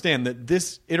need to understand that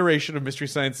this iteration of Mystery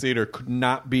Science Theater could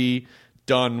not be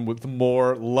done with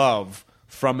more love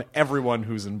from everyone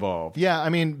who's involved. Yeah, I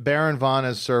mean, Baron Vaughn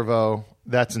as Servo,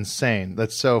 that's insane.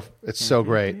 It's so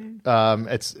great.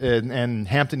 And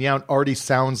Hampton Yount already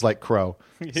sounds like Crow.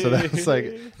 So that's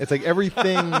it's like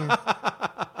everything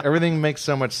makes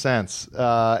so much sense.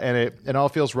 And it all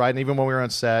feels right. And even when we were on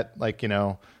set,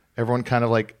 everyone kind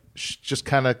of just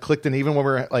kind of clicked in. Even when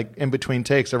we were in between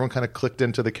takes, everyone kind of clicked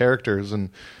into the characters, and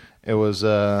it was.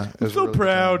 I'm so really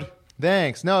proud.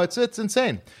 Thanks. No, it's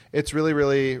insane. It's really,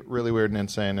 really, really weird and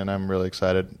insane, and I'm really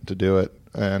excited to do it.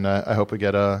 And I hope we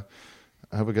get 12.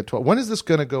 When is this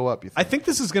going to go up? You think? I think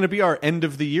this is going to be our end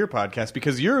of the year podcast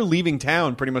because you're leaving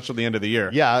town pretty much till the end of the year.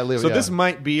 Yeah, I leave. So this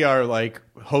might be our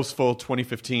Hostful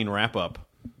 2015 wrap up.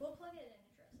 We'll plug it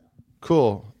in.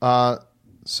 Cool.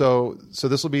 So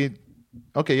this will be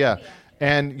okay. Yeah.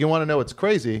 And you want to know what's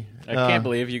crazy? I can't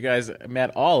believe you guys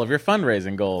met all of your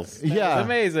fundraising goals. That's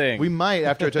amazing. We might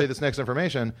after I tell you this next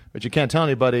information, but you can't tell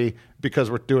anybody because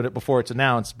we're doing it before it's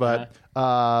announced. But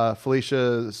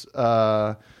Felicia's,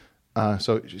 so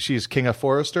she's King of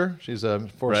Forrester. She's a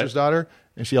Forrester's daughter,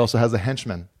 and she also has a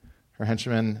henchman. Her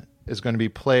henchman is going to be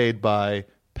played by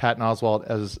Patton Oswalt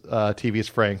as TV's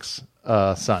Frank's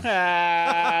son.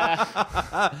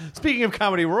 Speaking of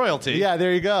comedy royalty, Yeah,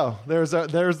 there you go. There's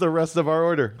the rest of our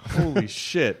order. holy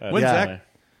shit! When's Yeah. that?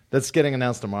 That's getting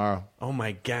announced tomorrow. Oh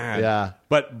my god! Yeah.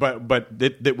 but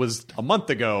it was a month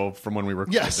ago from when we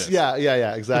recorded Yes. this. Yeah.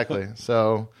 Exactly.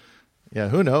 So, yeah,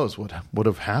 who knows what would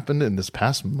have happened in this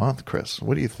past month, Chris?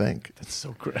 What do you think? It's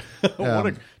so great. What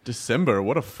a December!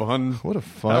 What a fun!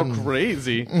 How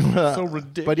crazy! So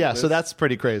ridiculous. But yeah, so that's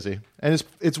pretty crazy. And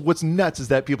it's what's nuts is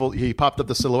that he popped up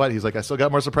the silhouette. He's like, I still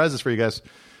got more surprises for you guys.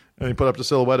 And he put up the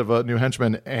silhouette of a new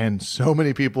henchman, and so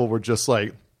many people were just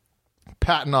like,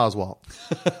 Patton Oswalt.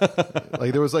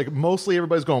 There was mostly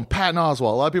everybody's going Patton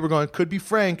Oswalt. A lot of people were going, could be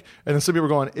Frank, and then some people were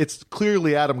going, it's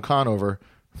clearly Adam Conover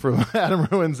from Adam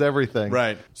Ruins Everything.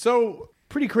 right. So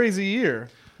pretty crazy year.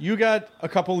 You got a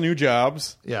couple new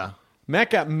jobs. Yeah.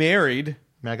 Matt got married.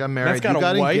 Matt got married. Matt's got You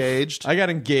got a wife. engaged. I got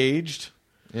engaged.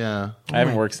 Yeah. I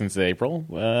haven't worked since April.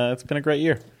 It's been a great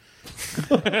year.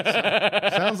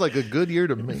 Sounds like a good year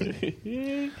to me.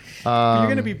 You're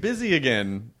going to be busy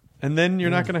again, and then you're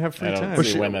not going to have free I don't time.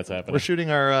 see when that's happening. We're shooting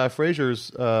our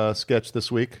Frasier's sketch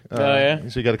this week. Yeah?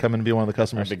 So you got to come in and be one of the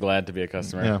customers. I'd be glad to be a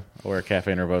customer. Yeah. Or a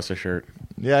Cafe Nervosa shirt.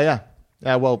 Yeah.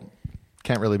 Well,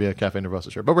 can't really be a Cafe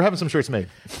Nervosa shirt, but we're having some shirts made.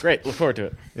 Great. Look forward to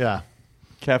it. Yeah.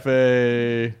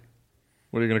 Cafe.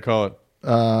 What are you going to call it?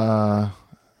 I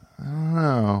don't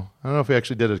know. I don't know if we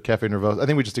actually did a Cafe Nervosa. I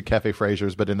think we just did Cafe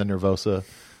Frasier's, but in the Nervosa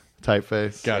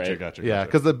typeface. Gotcha. Yeah,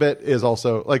 because the bit is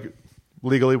also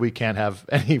legally we can't have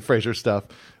any Frasier stuff.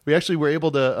 We actually were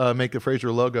able to make the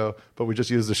Frasier logo, but we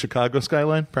just used the Chicago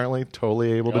skyline. Apparently,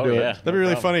 totally able to do yeah. it. That'd be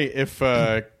really funny if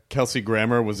Kelsey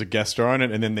Grammer was a guest star on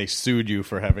it, and then they sued you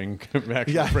for having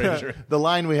actual Frasier. The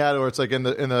line we had where it's in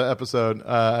the episode,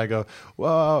 I go,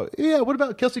 well, yeah, what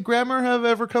about Kelsey Grammer have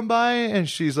ever come by? And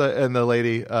she's and the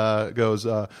lady goes,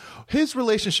 his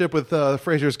relationship with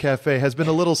Frasier's Cafe has been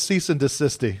a little cease and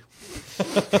desisty.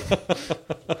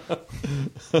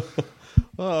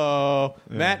 Oh,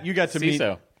 Matt, you got to meet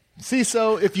CISO. See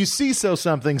so, if you see so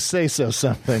something, say so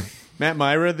something. Matt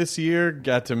Myra this year.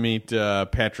 Got to meet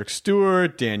Patrick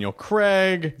Stewart, Daniel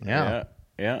Craig, Yeah.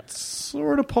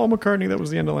 sort of Paul McCartney. That was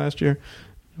the end of last year.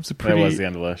 It was That was the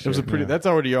end of last It was a year. pretty. That's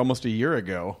already almost a year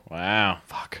ago. Wow.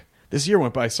 Fuck. This year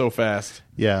went by so fast.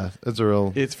 Yeah, it's a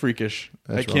real. It's freakish.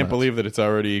 That's I real can't nuts. believe that it's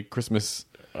already Christmas.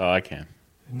 Oh, I can.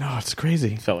 No, it's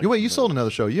crazy. Felt like Wait, you sold another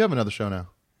show. You have another show now.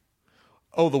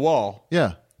 Oh, The Wall.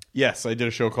 Yeah. Yes, I did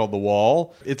a show called The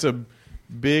Wall. It's a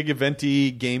big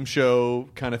eventy game show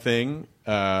kind of thing.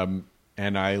 And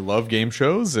I love game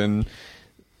shows, and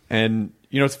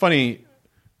it's funny.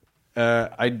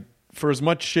 For as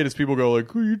much shit as people go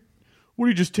like, what do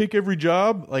you just take every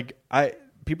job? Like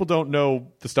people don't know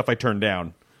the stuff I turn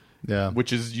down. Yeah.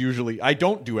 Which is usually, I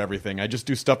don't do everything. I just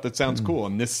do stuff that sounds cool.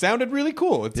 And this sounded really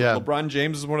cool. It's LeBron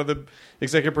James is one of the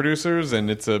executive producers,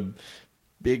 and it's a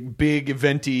big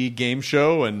eventy game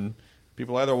show, and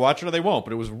people either watch it or they won't,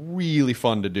 but it was really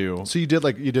fun to do. So you did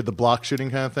the block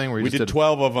shooting kind of thing? Where you we did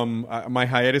 12 of them. My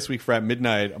hiatus week for At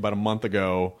Midnight about a month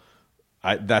ago,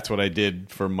 that's what I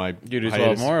did for my You did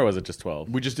hiatus. 12 more, or was it just 12?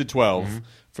 We just did 12.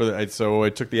 So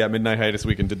I took the At Midnight hiatus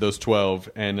week and did those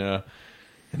 12,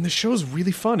 and the show's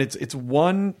really fun. It's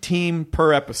one team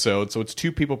per episode, so it's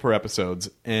 2 people per episode,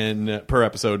 and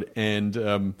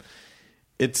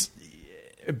it's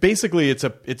basically it's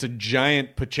a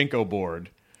giant pachinko board.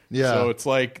 Yeah. So it's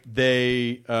like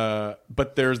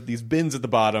but there's these bins at the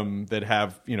bottom that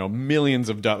have millions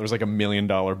of dollars. There's like $1 million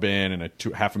bin and a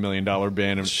 $500,000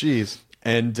 bin. Jeez.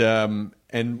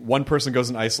 And one person goes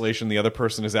in isolation, the other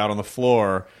person is out on the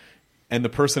floor. And the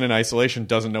person in isolation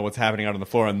doesn't know what's happening out on the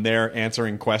floor, and they're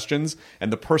answering questions. And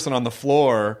the person on the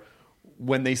floor,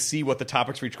 when they see what the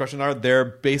topics for each question are, they're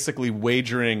basically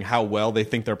wagering how well they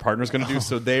think their partner's going to do.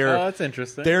 So that's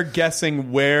interesting. They're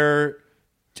guessing where,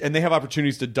 and they have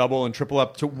opportunities to double and triple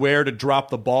up to where to drop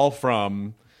the ball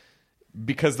from.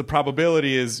 Because the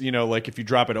probability is, like if you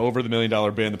drop it over the $1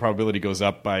 million bin, the probability goes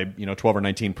up by 12 or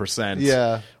 19%.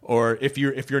 Yeah. Or if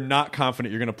you're not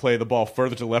confident, you're going to play the ball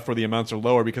further to the left where the amounts are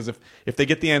lower. Because if they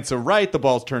get the answer right, the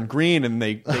balls turn green and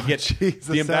they get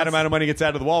that amount of money gets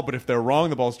out of the wall. But if they're wrong,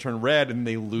 the balls turn red and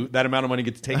they lose. That amount of money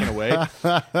gets taken away.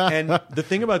 And the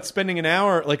thing about spending an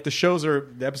hour, like the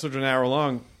episodes are an hour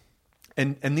long,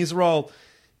 and these are all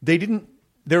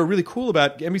they were really cool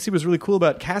about NBC was really cool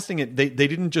about casting it. They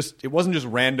didn't just, it wasn't just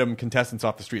random contestants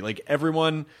off the street. Like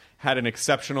everyone had an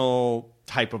exceptional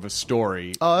type of a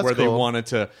story where they wanted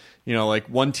to, like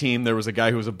one team there was a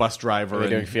guy who was a bus driver. Are they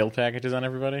doing field packages on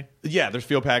everybody? Yeah, there's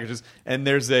field packages, and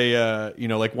there's a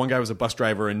like one guy was a bus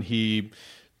driver and he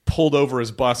pulled over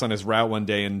his bus on his route one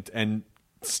day and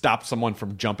stopped someone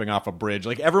from jumping off a bridge.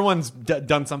 Like everyone's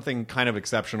done something kind of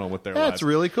exceptional with their lives. That's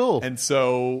really cool. And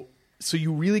so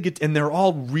you really get, and they were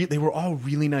all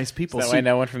really nice people. Is that why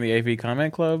no one from the AV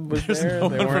Comment Club was There's there? no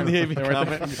one from the AV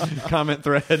comment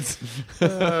threads.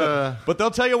 But they'll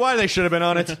tell you why they should have been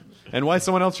on it and why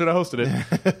someone else should have hosted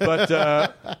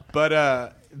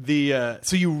it.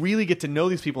 So you really get to know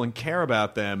these people and care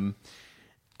about them.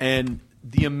 And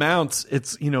the amounts,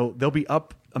 it's, they'll be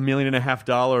up $1.5 million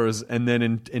and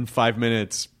then in 5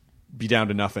 minutes be down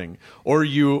to nothing. Or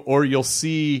you'll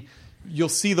see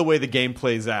the way the game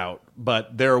plays out,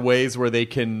 but there are ways where they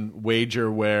can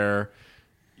wager where,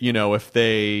 if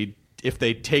they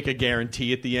take a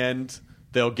guarantee at the end,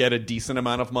 they'll get a decent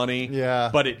amount of money. Yeah.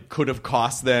 But it could have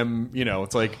cost them,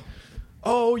 it's like,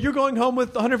 oh, you're going home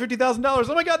with $150,000.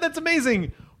 Oh my God, that's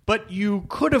amazing. But you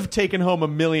could have taken home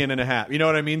 $1.5 million. You know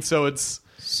what I mean? So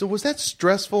was that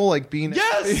stressful, like being...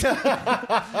 Yes!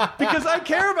 Because I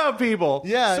care about people.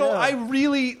 Yeah. So yeah. I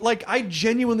really, I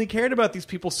genuinely cared about these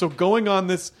people. So going on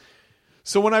this...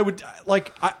 So when I would,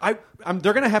 they're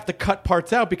going to have to cut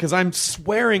parts out because I'm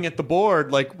swearing at the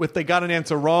board, like, if they got an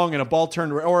answer wrong and a ball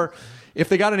turned... Or if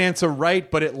they got an answer right,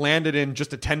 but it landed in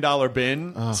just a $10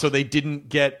 bin, so they didn't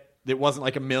get... It wasn't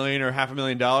like $1 million or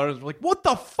 $500,000. Like, what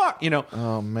the fuck?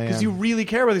 Oh, man. Because you really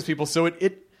care about these people. So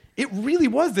it really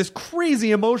was this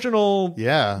crazy emotional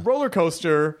roller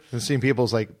coaster. And seeing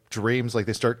people's dreams,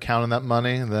 they start counting that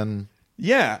money, and then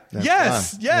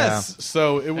yes. Yeah.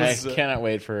 So it was. I cannot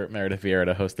wait for Meredith Vieira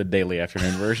to host the daily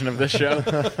afternoon version of this show.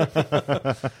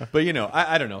 But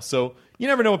I don't know. So you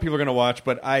never know what people are going to watch.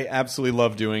 But I absolutely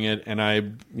love doing it, and I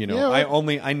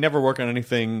never work on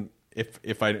anything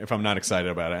if I'm not excited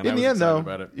about it. And in the end,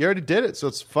 though, you already did it, so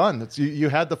it's fun. You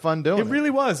had the fun doing it. It really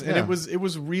was, and Yeah. it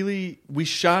was really. We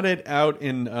shot it out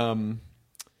in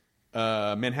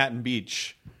Manhattan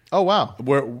Beach. Oh wow!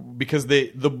 Because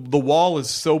the wall is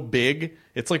so big,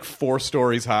 it's like 4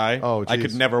 stories high. Oh, I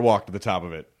could geez. never walk to the top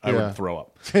of it. I Yeah. would throw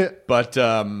up. But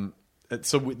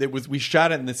so we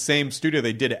shot it in the same studio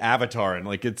they did Avatar, and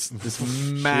it's this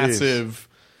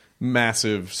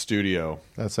massive studio.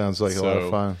 That sounds like a lot of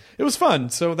fun. It was fun.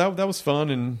 So that was fun,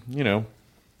 and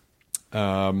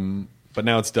but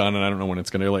now it's done, and I don't know when it's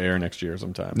going to air next year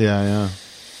sometime. Yeah.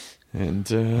 And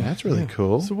That's really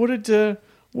cool. So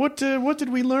what did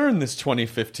we learn this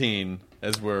 2015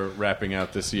 as we're wrapping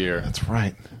out this year? That's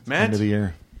right. It's Matt? end of the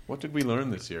year. What did we learn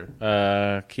this year?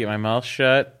 Keep my mouth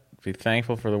shut. Be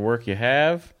thankful for the work you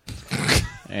have.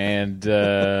 and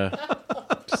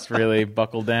just really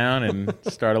buckle down and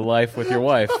start a life with your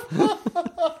wife.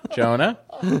 Jonah,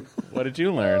 what did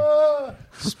you learn?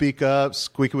 Speak up.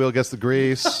 Squeaky wheel gets the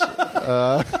grease.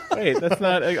 Wait, that's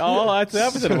not all. That's the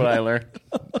opposite of what I learned.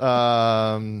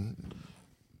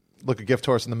 Look a gift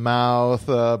horse in the mouth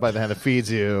by the hand that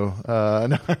feeds you.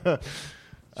 No.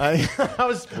 I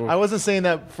wasn't saying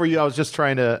that for you. I was just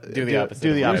trying to do the opposite.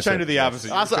 Do the You were opposite. trying to do the opposite.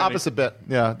 That's the opposite bit.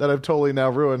 Yeah, that I've totally now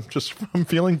ruined just from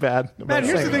feeling bad. Matt,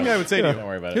 here's the thing I would say to you. Don't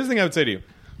worry about it. Here's the thing I would say to you.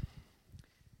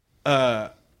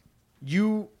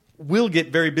 You will get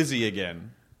very busy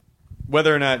again.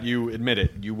 Whether or not you admit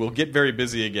it, you will get very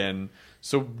busy again.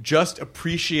 So just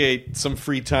appreciate some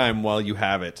free time while you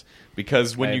have it.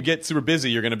 Because when you get super busy,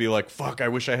 you're going to be like, fuck, I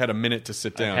wish I had a minute to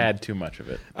sit down. I had too much of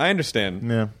it. I understand.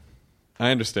 Yeah.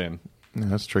 I understand. Yeah,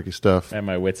 that's tricky stuff. I had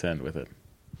my wits end with it.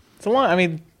 It's a long. I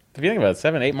mean, if you think about it,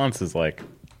 7-8 months is like,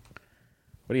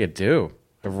 what do you do?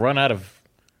 I've run out of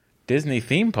Disney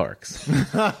theme parks.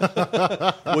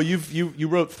 Well, you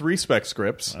wrote 3 spec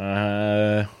scripts.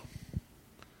 Might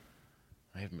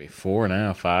even be 4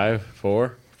 now. 5,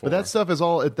 4. But that stuff is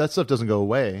all. That stuff doesn't go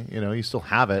away. You know, you still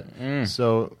have it.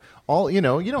 So all you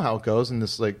know how it goes. And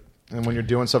this like, and when you're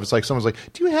doing stuff, it's like someone's like,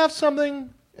 "Do you have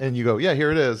something?" And you go, "Yeah, here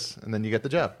it is," and then you get the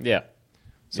job. Yeah.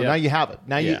 So now you have it.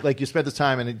 Now Yeah. you spent the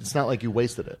time, and it's not like you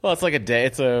wasted it. Well, it's like a day.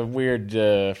 It's a weird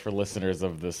for listeners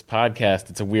of this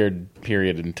podcast. It's a weird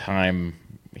period in time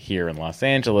here in Los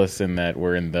Angeles, in that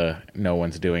we're in the no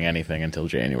one's doing anything until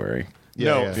January.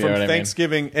 No, yeah. from You know what I mean?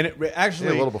 Thanksgiving, and it actually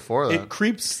Yeah, a little before that. It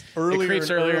creeps earlier, and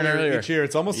earlier. each year.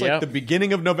 It's almost like Yep. the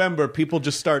beginning of November. People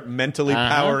just start mentally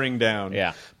powering down.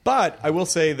 Yeah. But I will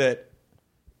say that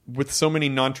with so many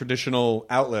non-traditional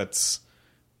outlets,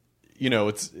 you know,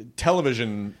 it's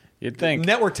television. You'd think.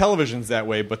 Network television's that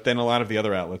way, but then a lot of the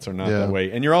other outlets are not Yeah. that way.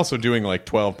 And you're also doing like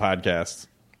 12 podcasts.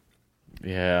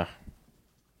 Yeah.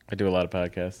 I do a lot of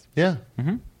podcasts. Yeah.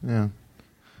 Mm-hmm. Yeah.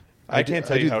 I can't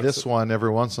tell I you do how this one every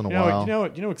once in a while. You know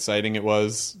how exciting it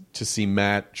was to see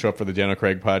Matt show up for the Daniel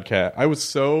Craig podcast. I was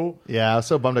so Yeah, I was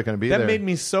so bummed I couldn't be that there. made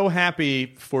me so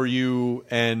happy for you,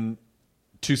 and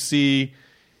to see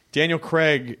Daniel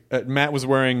Craig. Matt was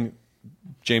wearing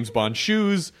James Bond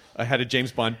shoes. I had a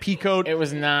James Bond peacoat. It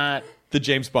was not. The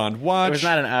James Bond watch. It was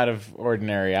not an out of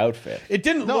ordinary outfit. It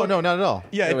didn't. No, look, no, not at all.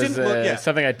 Yeah, it, was didn't look. Yeah.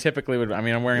 something I typically would. I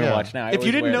mean, I'm wearing Yeah. a watch now. I If you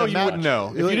always didn't wear know, the you watch. wouldn't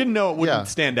know. If you didn't know, it wouldn't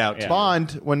stand out. to you.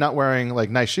 Bond, when not wearing like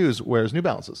nice shoes, wears New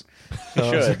Balances. He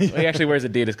should. He actually wears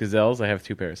Adidas Gazelles. I have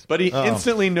 2 pairs. But he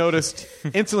instantly noticed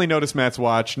Matt's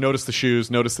watch, noticed the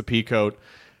shoes, noticed the peacoat,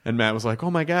 and Matt was like,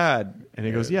 "Oh my god!" And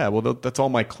he goes, "Yeah, well, that's all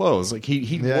my clothes." Like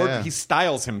he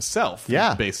styles himself.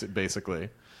 Yeah. basically.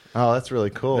 Oh, that's really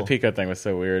cool. The peacoat thing was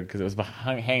so weird because it was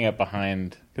hanging up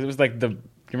behind. Because it was like you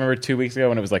remember 2 weeks ago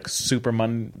when it was like super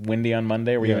windy on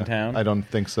Monday? Were you in town? I don't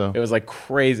think so. It was like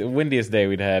crazy, windiest day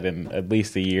we'd had in at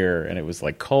least a year, and it was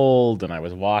like cold, and I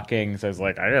was walking, so I was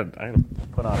like, I gotta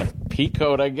put on a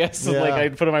peacoat, I guess. Yeah. Like I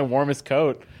put on my warmest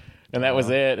coat, and that was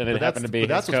it. And it happened to be. But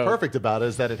that's his what's coat. perfect about it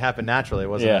is that it happened naturally. It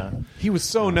wasn't. Yeah. He was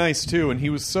so nice too, and he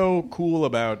was so cool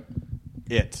about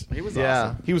it. He was Yeah.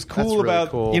 awesome. He was That's cool really about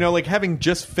cool. you know, like having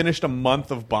just finished a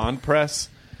month of Bond press,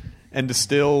 and to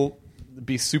still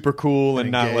be super cool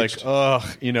and not engaged. like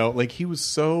you know, like he was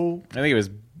so. I think he was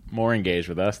more engaged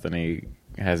with us than he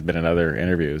has been in other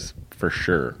interviews, for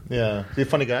sure. Yeah. Is he a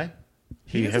funny guy?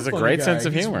 He is has a funny great guy. sense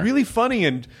of He's humor. really funny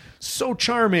and so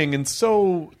charming and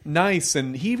so nice.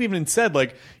 And he even said,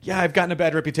 like, yeah, I've gotten a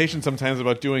bad reputation sometimes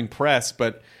about doing press,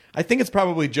 but I think it's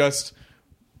probably just,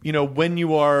 you know, when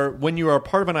you are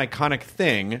part of an iconic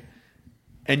thing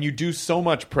and you do so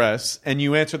much press and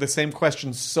you answer the same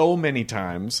question so many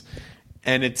times,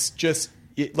 and it's just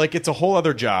like it's a whole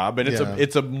other job, and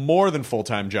it's a more than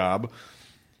full-time job.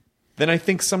 Then I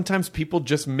think sometimes people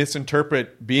just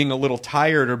misinterpret being a little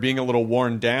tired or being a little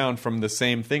worn down from the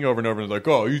same thing over and over. And like,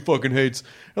 oh, he fucking hates.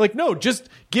 They're like, no, just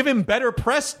give him better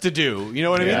press to do. You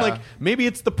know what I mean? Yeah. Like maybe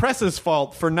it's the press's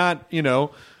fault for not, you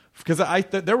know, because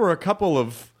there were a couple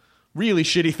of really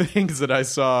shitty things that I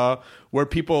saw where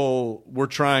people were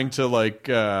trying to like,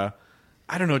 I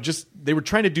don't know, just they were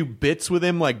trying to do bits with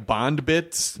him, like Bond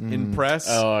bits in press.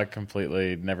 Oh, I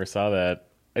completely never saw that.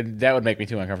 That would make me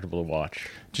too uncomfortable to watch.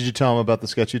 Did you tell him about the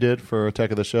sketch you did for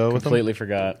Attack of the Show with him? Completely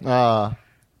forgot.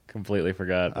 Completely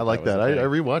forgot. I like was that. a I thing.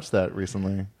 rewatched that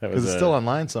recently That because was it's still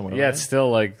online somewhere. Yeah, right? it's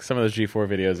still like some of those G4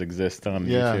 videos exist on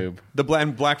Yeah. YouTube. The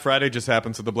Black Friday just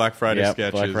happened, so the Black Friday Yep,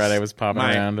 sketches. Black Friday was popping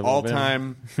my around a little bit.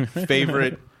 all-time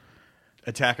favorite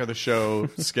Attack of the Show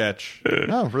sketch.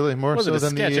 No, really, more Wasn't so a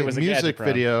than sketch, the it was a music gadget from.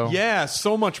 video. Yeah,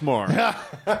 so much more.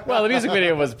 Well, the music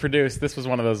video was produced. This was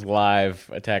one of those live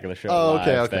Attack of the Show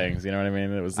live things. You know what I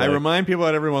mean? It was. I remind people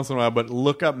that every once in a while, but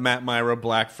look up Matt Myra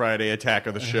Black Friday Attack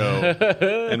of the Show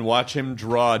and watch him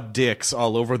draw dicks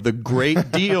all over the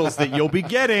great deals that you'll be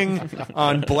getting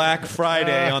on Black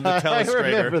Friday on the I Telestrator.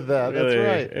 remember that. That's Really,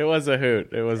 right. It was a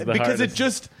hoot. It was the Because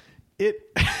hardest.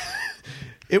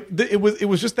 it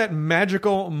was just that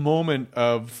magical moment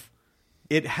of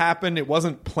it happened. It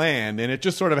wasn't planned, and it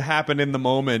just sort of happened in the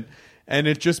moment, and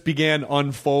it just began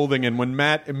unfolding. And when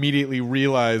Matt immediately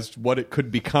realized what it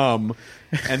could become,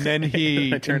 and then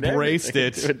he I turned embraced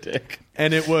everything it, into a dick.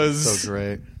 and it was So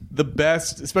great. the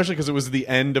best, especially because it was the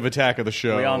end of Attack of the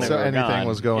Show. We all knew So we were anything gone.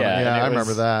 was going. Yeah, Yeah, and I it remember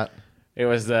was- that. It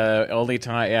was the only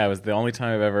time. Yeah, it was the only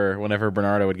time I've ever. Whenever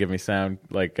Bernardo would give me sound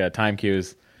time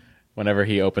cues, whenever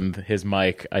he opened his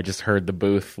mic, I just heard the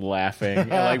booth laughing. And,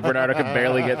 like Bernardo could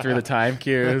barely get through the time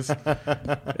cues.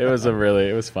 It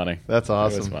was funny. That's It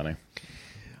was awesome. funny.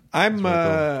 I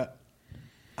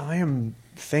am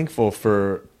thankful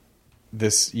for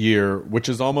this year, which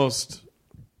is almost,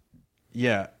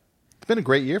 It's been a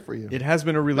great year for you. it has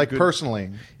been a really like good,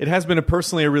 personally. It has been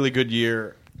personally a really good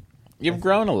year. You've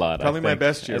grown a lot. Probably I my think,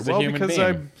 best year. as a Well, human because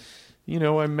being.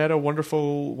 I met a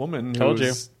wonderful woman Told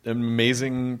who's an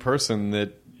amazing person.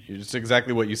 That it's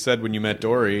exactly what you said when you met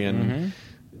Dory, and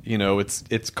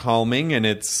it's calming and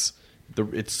it's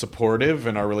supportive,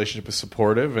 and our relationship is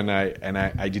supportive, and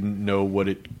I didn't know what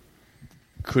it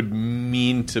could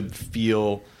mean to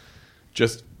feel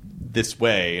just this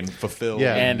way and fulfilled.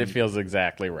 Yeah. And it feels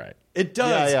exactly right. It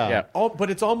does. Yeah.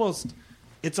 But it's almost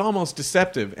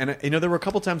deceptive. And there were a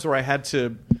couple times where I had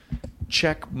to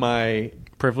check my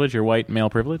Privilege, your white male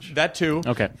privilege. that too.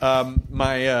 Okay.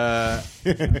 My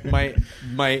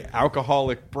my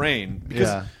alcoholic brain, because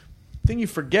Yeah. the thing you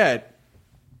forget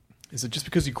is that just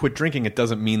because you quit drinking, it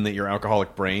doesn't mean that your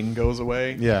alcoholic brain goes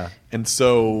away. Yeah. And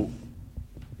so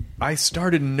I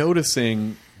started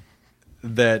noticing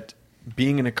that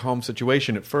being in a calm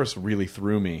situation at first really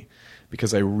threw me,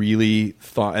 because I really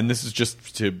thought, and this is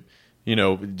just to,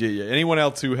 anyone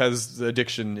else who has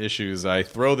addiction issues, I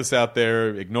throw this out there,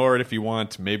 ignore it if you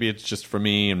want. Maybe it's just for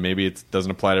me, and maybe it doesn't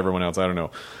apply to everyone else. I don't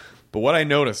know. But what I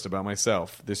noticed about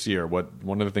myself this year,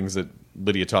 one of the things that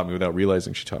Lydia taught me without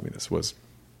realizing she taught me this, was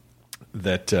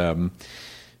that,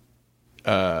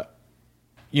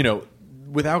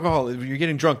 with alcohol, if you're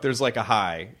getting drunk, there's like a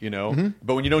high,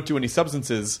 But when you don't do any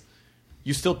substances,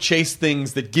 you still chase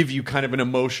things that give you kind of an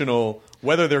emotional,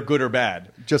 whether they're good or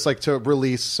bad. Just like to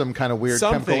release some kind of weird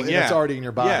Something, chemical yeah. that's already in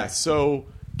your body. Yeah, so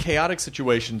chaotic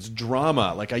situations,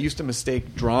 drama. Like I used to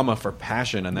mistake drama for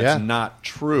passion, and that's Yeah. not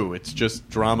true. It's just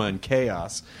drama and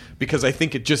chaos, because I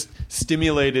think it just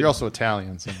stimulated. You're also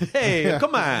Italian. So. Hey,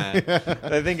 come on!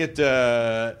 I think it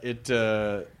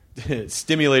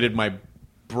stimulated my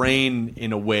brain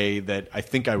in a way that I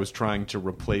think I was trying to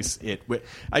replace it with.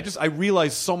 I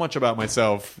realized so much about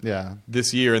myself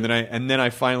this year, and then I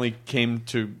finally came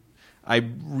to, I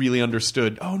really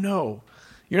understood, oh no,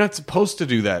 you're not supposed to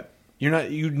do that.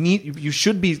 You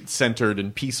should be centered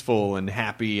and peaceful and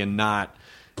happy, and not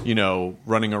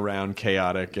running around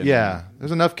chaotic. And, Yeah,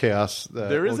 there's enough chaos. That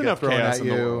There is will get enough thrown chaos at in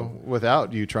the you world.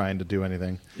 without you trying to do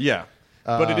anything. Yeah.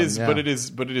 But it is, yeah. but it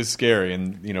is scary,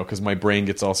 and because my brain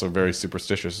gets also very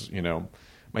superstitious.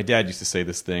 My dad used to say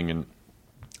this thing, and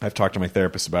I've talked to my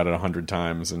therapist about it 100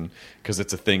 times, and because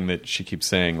it's a thing that she keeps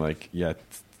saying, like, yeah,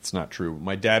 it's not true.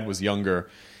 My dad was younger.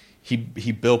 He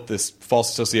built this false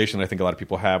association that I think a lot of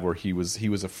people have, where he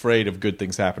was afraid of good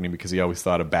things happening because he always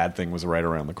thought a bad thing was right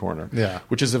around the corner. Yeah.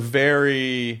 Which is a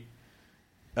very,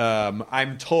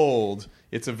 I'm told,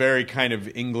 it's a very kind of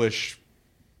English.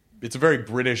 It's a very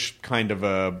British kind of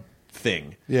a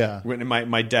thing. Yeah. When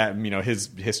my dad, his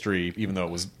history, even though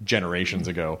it was generations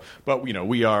ago, but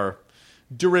we are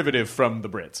derivative from the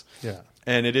Brits. Yeah.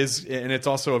 And it's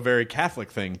also a very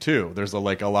Catholic thing too. There's a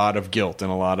lot of guilt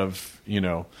and a lot of,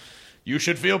 you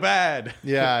should feel bad.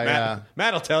 Yeah,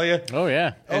 Matt'll tell you. Oh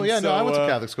yeah. Oh, yeah, no, I went to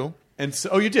Catholic school. And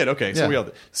so, you did? Okay, so Yeah. we all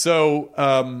did.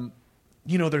 So,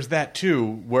 there's that too,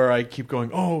 where I keep going,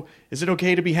 oh, is it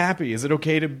okay to be happy? Is it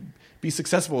okay to be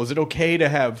successful? Is it okay to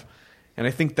have... And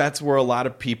I think that's where a lot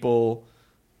of people,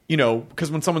 because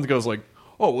when someone goes like,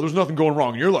 oh, well, there's nothing going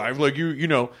wrong in your life, like and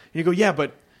you go, yeah,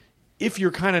 but if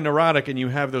you're kind of neurotic and you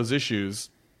have those issues,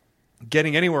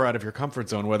 getting anywhere out of your comfort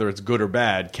zone, whether it's good or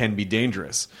bad, can be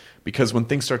dangerous. Because when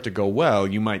things start to go well,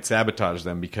 you might sabotage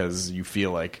them because you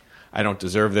feel like, I don't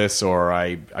deserve this, or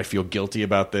I feel guilty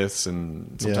about this,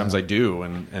 and sometimes Yeah. I do.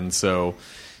 And so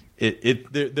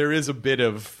there is a bit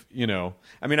of,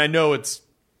 I know it's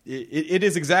it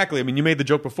is exactly. I mean, you made the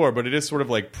joke before, but it is sort of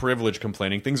like privilege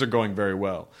complaining. Things are going very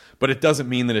well, but it doesn't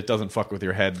mean that it doesn't fuck with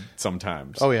your head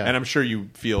sometimes. Oh, yeah. And I'm sure you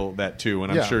feel that too,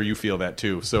 and I'm Yeah. sure you feel that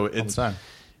too. So it's time.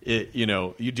 you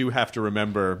know, you do have to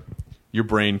remember your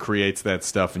brain creates that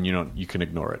stuff, and you can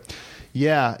ignore it.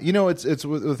 Yeah, you know, it's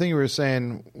the thing you were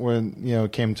saying when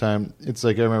it came time. It's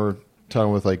like I remember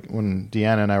talking with like when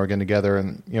Deanna and I were getting together,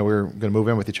 and we were going to move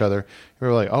in with each other. We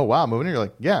were like, "Oh wow, moving in?" You're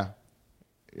like, "Yeah,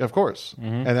 of course."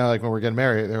 Mm-hmm. And then like when we're getting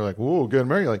married, they were like, "Whoa, getting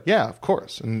married?" You're like, "Yeah, of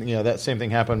course." And that same thing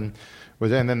happened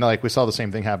with, and then like we saw the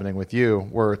same thing happening with you,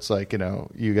 where it's like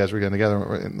you guys were getting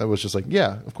together, and it was just like,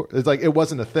 "Yeah, of course." It's like it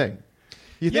wasn't a thing.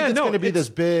 You think it's going to be this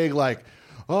big like.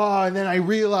 Oh, and then I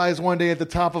realized one day at the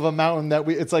top of a mountain that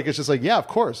it's just like, yeah, of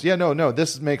course. Yeah, no,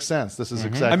 this makes sense. This is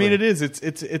exactly. I mean, it is.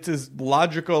 It's as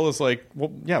logical as like,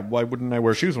 well, yeah, why wouldn't I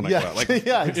wear shoes when I go out? Like,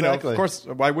 yeah, exactly. Of course,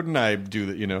 why wouldn't I do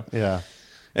that, Yeah.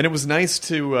 And it was nice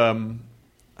to,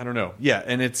 I don't know. Yeah,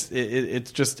 and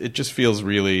it just feels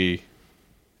really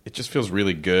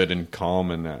good and calm,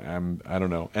 and I don't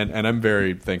know. And I'm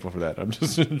very thankful for that. I'm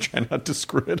just trying not to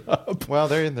screw it up. Well,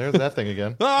 there's that thing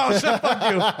again. Oh, shut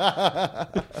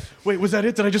you. Wait, was that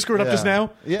it? Did I just screw it up just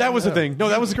now? Yeah, that was the no. thing. No,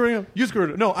 that was screwing up. You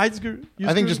screwed it. No, I screwed it.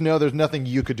 I think just know there's nothing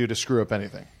you could do to screw up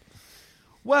anything.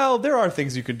 Well, there are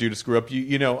things you could do to screw up.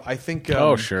 I think.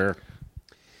 Oh, sure.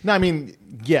 No, I mean,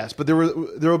 yes, but there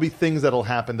will be things that'll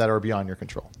happen that are beyond your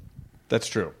control. That's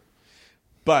true.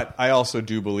 But I also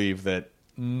do believe that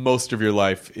most of your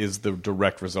life is the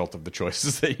direct result of the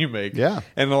choices that you make. Yeah.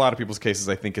 And in a lot of people's cases,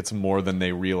 I think it's more than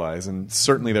they realize. And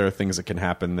certainly there are things that can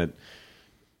happen that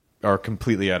are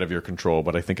completely out of your control.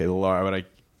 But I think a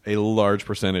large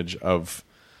percentage of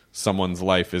someone's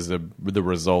life is the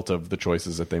result of the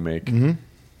choices that they make. Mm-hmm.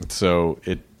 So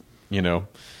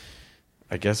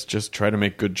I guess just try to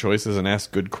make good choices and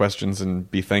ask good questions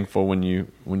and be thankful when you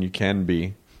can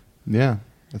be. Yeah,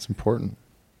 that's important.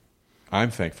 I'm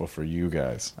thankful for you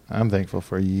guys. I'm thankful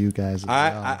for you guys as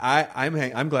well.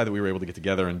 I'm glad that we were able to get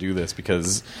together and do this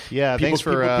because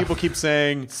people keep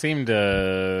saying It seemed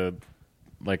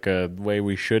like a way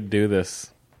we should do this,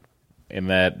 in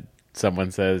that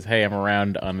someone says, "Hey, I'm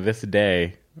around on this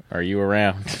day. Are you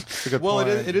around?" well,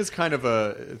 it is kind of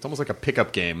it's almost like a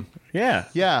pickup game. Yeah.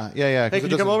 Yeah. Hey, can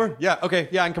you come over? Yeah, okay.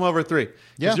 Yeah, I can come over at 3. Because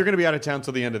Yeah. you're going to be out of town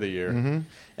till the end of the year. Mm-hmm.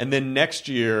 And then next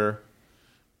year,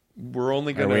 we're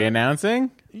only going Are to... we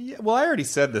announcing? Yeah, well, I already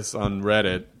said this on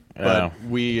Reddit, but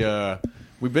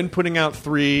we've been putting out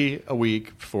 3 a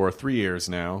week for 3 years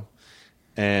now.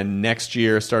 And next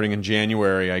year, starting in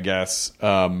January, I guess,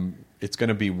 it's going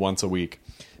to be once a week.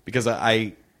 Because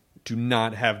I do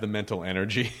not have the mental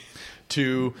energy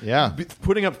to...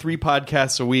 Putting up 3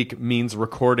 podcasts a week means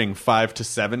recording 5 to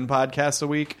 7 podcasts a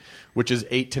week, which is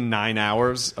 8 to 9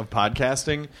 hours of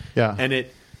podcasting. Yeah. And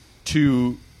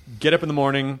to get up in the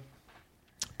morning,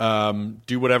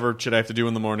 do whatever shit I have to do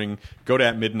in the morning, go to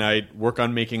at midnight, work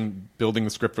on building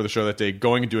the script for the show that day,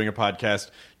 going and doing a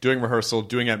podcast, doing rehearsal,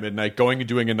 doing at midnight, going and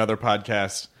doing another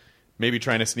podcast, maybe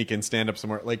trying to sneak in stand-up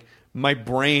somewhere. Like, my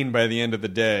brain by the end of the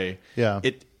day,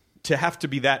 to have to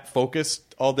be that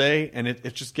focused all day, and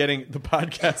it's just getting the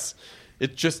podcast.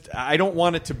 I don't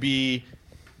want it to be...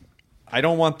 I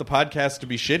don't want the podcast to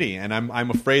be shitty, and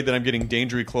I'm afraid that I'm getting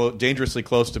dangerously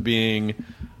close to being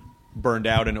burned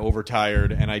out and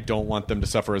overtired, and I don't want them to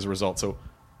suffer as a result. So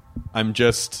I'm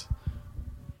just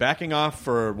backing off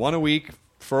for 1 a week,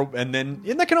 and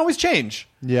that can always change.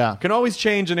 Yeah, it can always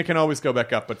change, and it can always go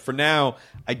back up. But for now,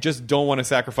 I just don't want to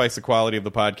sacrifice the quality of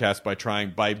the podcast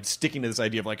by sticking to this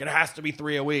idea of like it has to be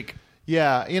 3 a week.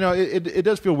 Yeah, it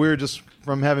does feel weird just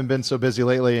from having been so busy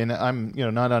lately, and I'm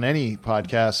not on any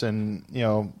podcasts, and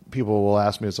people will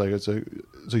ask me, it's like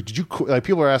did you quit? Like,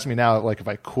 people are asking me now like if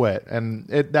I quit, and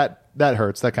that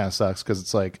hurts. That kind of sucks because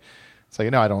it's like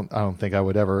no, I don't think I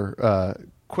would ever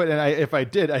quit, and if I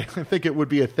did, I think it would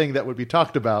be a thing that would be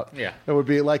talked about. Yeah, it would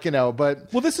be like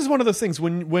but well, this is one of those things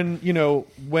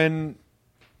when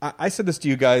I said this to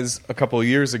you guys a couple of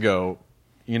years ago,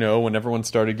 when everyone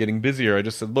started getting busier, I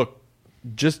just said, look.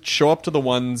 Just show up to the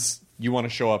ones you want to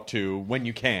show up to when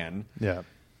you can. Yeah.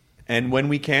 And when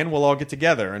we can, we'll all get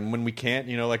together. And when we can't,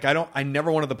 I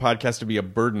never wanted the podcast to be a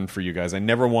burden for you guys. I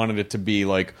never wanted it to be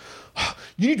like, oh,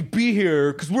 you need to be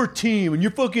here because we're a team and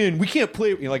we can't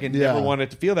play. I never wanted it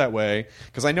to feel that way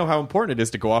because I know how important it is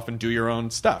to go off and do your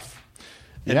own stuff.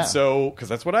 And so, because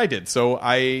that's what I did. So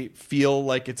I feel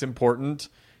like it's important.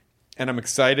 And I'm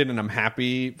excited and I'm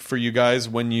happy for you guys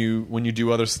when you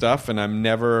do other stuff, and I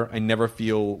never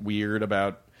feel weird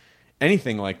about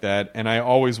anything like that. And I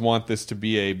always want this to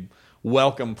be a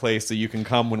welcome place that you can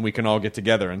come when we can all get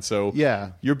together. And so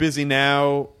you're busy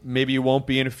now. Maybe you won't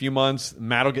be in a few months.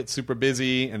 Matt will get super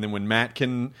busy, and then when Matt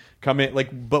can come in,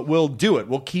 but we'll do it.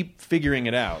 We'll keep figuring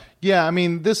it out. Yeah, I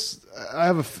mean, I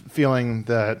have a feeling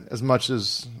that as much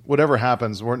as whatever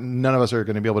happens, none of us are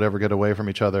going to be able to ever get away from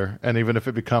each other. And even if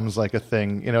it becomes like a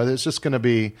thing, there's just going to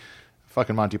be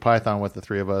fucking Monty Python with the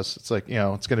three of us. It's like,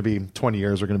 it's going to be 20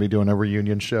 years. We're going to be doing a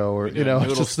reunion show, or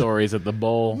noodle stories at the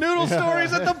bowl. Noodle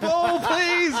stories at the bowl,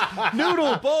 please.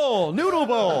 Noodle bowl.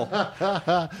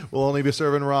 We'll only be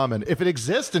serving ramen if it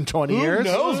exists in 20 years. Who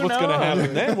knows what's going to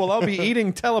happen then? We'll all be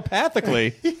eating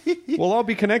telepathically. We'll all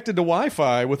be connected to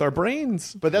Wi-Fi with our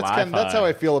brains. But that's how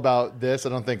I feel about this. I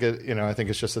don't think it. I think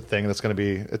it's just a thing that's going to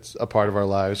be. It's a part of our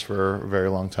lives for a very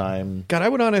long time. God, I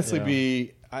would honestly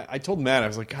be. I told Matt, I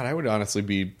was like, God, I would honestly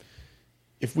be,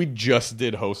 if we just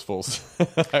did Hostfuls,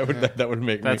 that would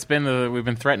make me. We've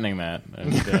been threatening that,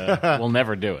 and we'll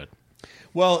never do it.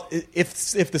 Well, if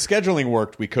the scheduling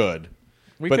worked, we could.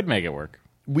 We could make it work.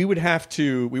 We would have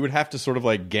to sort of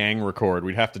like gang record.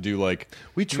 We'd have to do like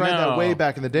we tried that way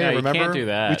back in the day. Remember? You can't do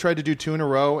that. We tried to do 2 in a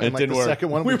row, and didn't the work.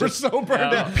 second one we were so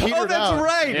burned out. Oh, that's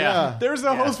right. Yeah. There's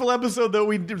a Hostful episode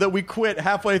that we quit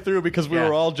halfway through because we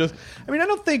were all just. I mean, I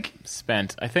don't think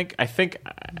spent. I think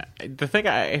the thing.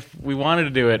 If we wanted to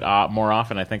do it more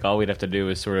often, I think all we'd have to do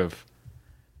is sort of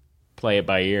play it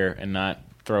by ear and not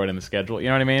throw it in the schedule. You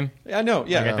know what I mean? I know.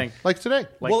 Yeah, I think like today.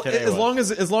 Today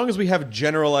as long as we have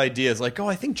general ideas, like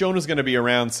I think Jonah's going to be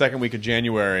around second week of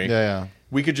January. Yeah.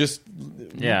 We could just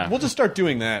we'll just start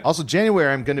doing that. Also,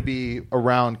 January I'm going to be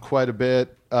around quite a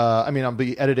bit. I'll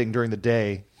be editing during the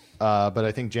day, but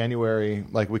I think January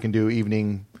we can do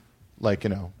evening,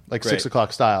 6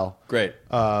 o'clock style. Great.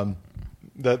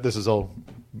 This is all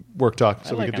work talk,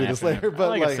 so we can do this later. But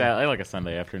I like a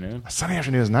Sunday afternoon. A Sunday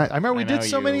afternoon is nice. I remember we did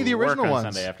so many of the original ones.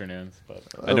 Sunday afternoons, but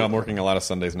I know I'm working a lot of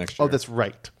Sundays next year. Oh, that's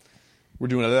right. We're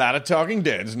doing a lot of Talking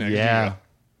Deads next year.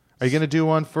 Are you going to do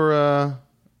one for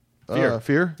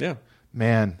Fear? Yeah.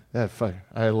 Man,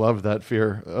 I love that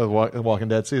Fear Walking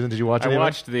Dead season. Did you watch it?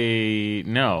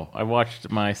 I watched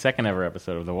my second ever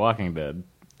episode of The Walking Dead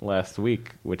last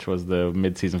week, which was the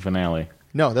mid-season finale.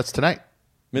 No, that's tonight.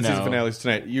 Mid-season finale's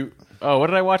tonight. What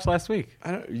did I watch last week?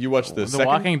 You watched the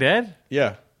Walking Dead?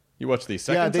 Yeah. You watched the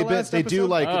second they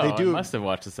do I must have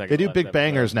watched the second. They do big episode.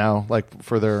 bangers now,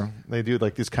 they do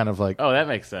these kind of Oh, that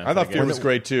makes sense. I thought Fear was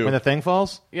great too. When the thing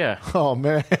falls? Yeah. Oh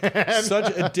man.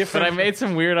 Such a different. But I made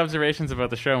some weird observations about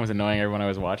the show and was annoying everyone I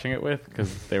was watching it with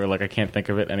because they were like, I can't think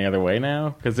of it any other way now.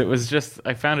 Because it was just,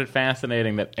 I found it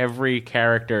fascinating that every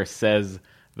character says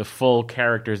the full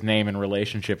character's name and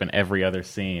relationship in every other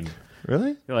scene.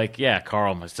 Really? You're like, yeah,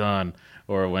 Carl, my son.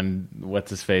 Or when,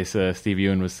 what's-his-face, Steve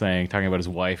Ewan was talking about his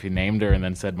wife, he named her and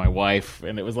then said, my wife.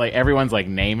 And it was like, everyone's like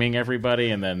naming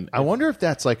everybody and then... I wonder if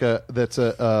that's a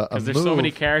because there's so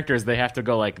many characters, they have to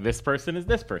go like, this person is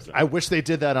this person. I wish they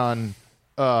did that on...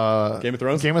 Game of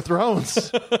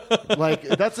Thrones.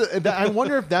 I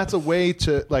wonder if that's a way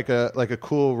to like a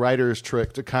cool writer's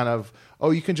trick to kind of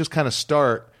you can just kind of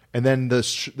start and then the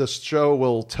show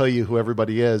will tell you who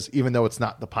everybody is even though it's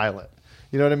not the pilot.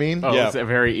 You know what I mean? Oh, yeah. It's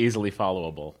very easily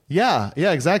followable. Yeah,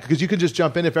 exactly. Because you can just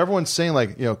jump in if everyone's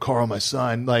saying Carl, my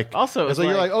son. Also, it's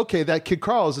you're like, okay, that kid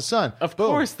Carl is his son. Of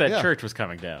course, that church was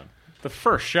coming down. The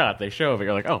first shot they show of it,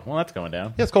 you're like, oh, well, that's going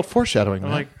down. Yeah, it's called foreshadowing.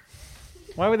 I'm like,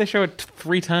 why would they show it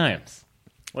 3 times?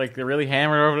 Like they really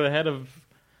hammer over the head of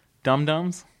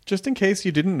dum-dums? Just in case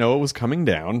you didn't know it was coming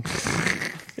down.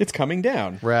 It's coming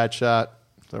down. Rad shot.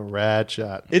 It's a rad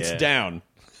shot. It's down.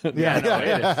 It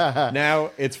is. Now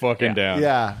it's fucking down.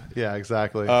 Yeah,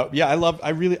 exactly. I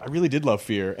really did love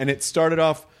Fear, and it started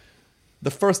off. The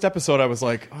first episode, I was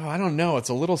like, oh, I don't know, it's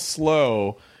a little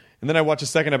slow. And then I watched the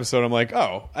second episode, I'm like,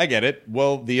 oh, I get it.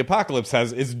 Well, the apocalypse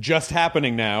is just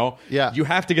happening now. Yeah, you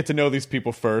have to get to know these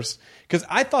people first, because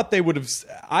I thought they would have.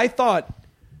 I thought,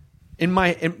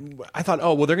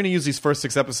 oh, well, they're going to use these first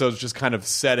 6 episodes just kind of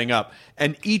setting up,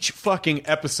 and each fucking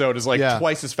episode is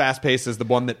twice as fast paced as the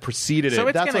one that preceded it. So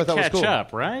it's That's going to catch cool.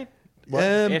 up, right?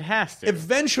 It has to.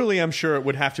 Eventually, I'm sure it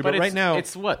would have to, but right now,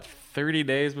 it's what 30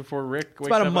 days before Rick wakes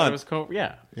about up a month. Out of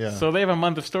his yeah. So they have a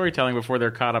month of storytelling before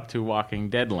they're caught up to Walking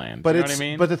Dead land. But you know what I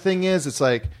mean? But the thing is, it's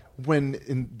like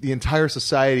when the entire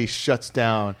society shuts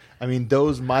down. I mean,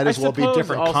 those might as well be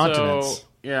different continents.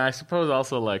 Yeah, I suppose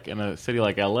also like in a city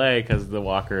like LA, because the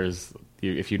walkers,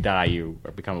 if you die, you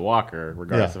become a walker,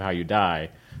 regardless of how you die.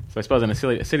 So I suppose in a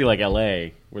city like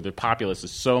LA, where the populace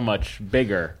is so much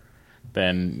bigger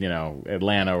than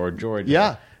Atlanta or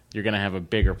Georgia, you're going to have a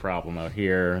bigger problem out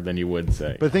here than you would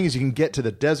say. But the thing is, you can get to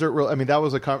the desert. I mean, that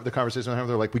was the conversation I had.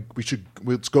 They're like,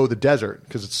 let's go to the desert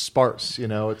because it's sparse. You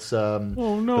know, it's. Oh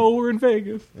no, we're in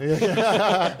Vegas.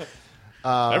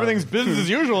 Everything's business as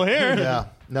usual here. Yeah,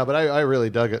 no, but I really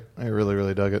dug it. I really,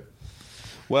 really dug it.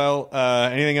 Well,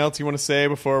 anything else you want to say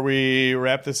before we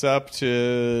wrap this up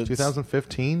to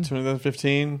 2015?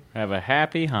 2015? Have a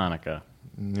happy Hanukkah.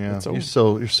 Yeah, you're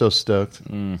so stoked.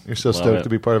 You're so stoked to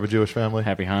be part of a Jewish family.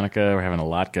 Happy Hanukkah. We're having a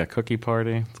Latka cookie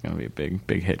party. It's going to be a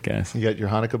big hit, guys. You got your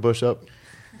Hanukkah bush up?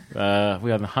 We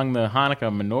hung the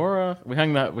Hanukkah menorah. We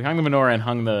hung the menorah and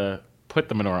put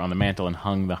the menorah on the mantle and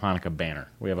hung the Hanukkah banner.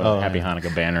 We have a Happy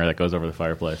Hanukkah banner that goes over the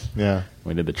fireplace. Yeah.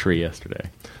 We did the tree yesterday.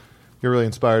 You're really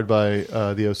inspired by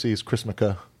the OC's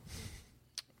Chrismica.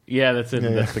 Yeah, that's it.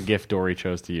 That's the gift Dory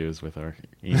chose to use with our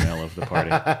email of the party.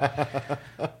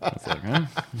 It's like,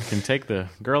 you can take the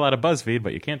girl out of BuzzFeed,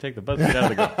 but you can't take the BuzzFeed out of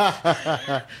the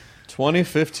girl.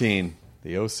 2015,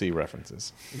 the OC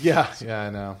references. Yeah, I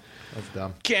know. That's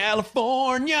dumb.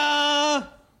 California!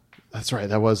 That's right,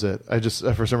 that was it. I just,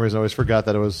 for some reason, I always forgot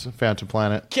that it was Phantom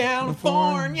Planet.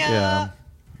 California! Yeah.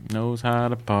 Knows how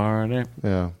to party.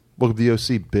 Yeah. Welcome to the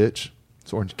OC, bitch.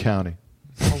 It's Orange County.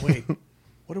 Oh, wait.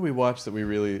 What did we watch that we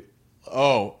really...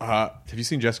 Oh, have you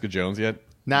seen Jessica Jones yet?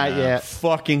 Not yet.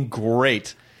 Fucking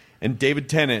great. And David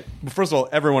Tennant... First of all,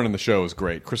 everyone in the show is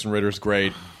great. Kristen Ritter's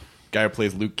great. Guy who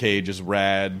plays Luke Cage is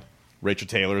rad. Rachel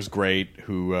Taylor's great.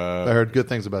 Who I heard good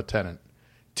things about Tennant.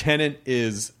 Tennant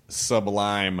is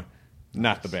sublime.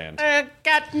 Not the band.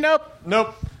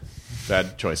 Nope.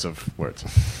 Bad choice of words.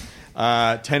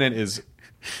 Tennant is...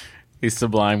 He's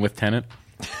sublime with Tennant.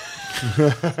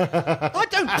 I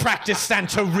don't practice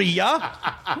Santeria.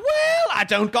 Well, I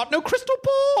don't got no crystal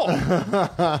ball.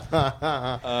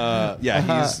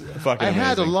 Yeah, he's fucking amazing. I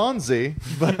had Alonzi,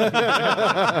 but...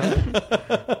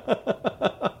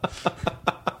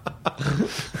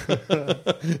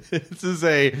 This is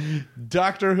a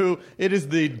Doctor Who. It is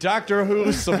the Doctor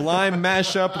Who sublime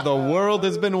mashup the world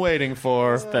has been waiting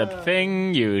for. It's that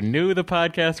thing you knew the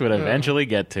podcast would eventually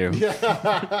get to.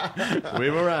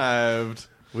 We've arrived.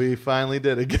 We finally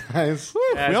did it, guys.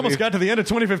 We almost got to the end of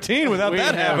 2015 without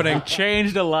that happening.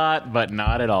 Changed a lot, but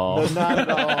not at all. Not at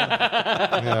all.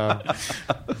 Yeah.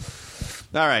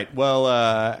 All right.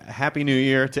 Well, Happy New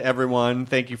Year to everyone.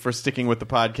 Thank you for sticking with the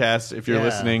podcast if you're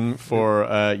listening for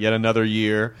yet another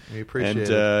year. We appreciate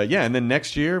it. And then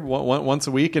next year, once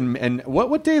a week. And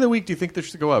what day of the week do you think this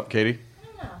should go up, Katie? I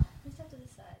don't know. We just have to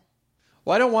decide.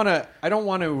 Well, I don't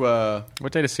want to...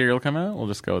 What day does Serial come out? We'll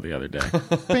just go the other day.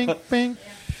 Bing, bing.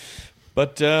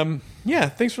 But,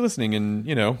 thanks for listening.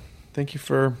 And, thank you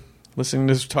for listening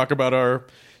to us talk about our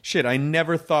shit. I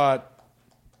never thought...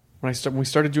 When we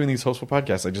started doing these hostful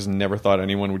podcasts, I just never thought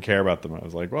anyone would care about them. I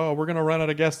was like, well, we're going to run out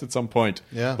of guests at some point.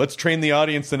 Yeah. Let's train the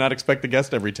audience to not expect a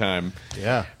guest every time.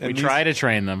 Yeah. We try to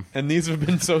train them. And these have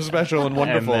been so special and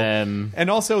wonderful. And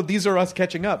also, these are us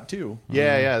catching up, too.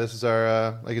 Yeah. This is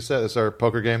our, like I said, this is our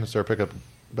poker game. This is our pickup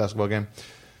basketball game.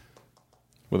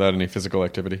 Without any physical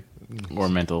activity. Or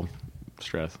mental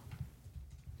stress.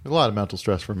 A lot of mental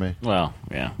stress for me. Well,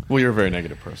 yeah. Well, you're a very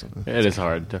negative person. It is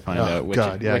hard to find out which...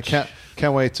 God, yeah. which, I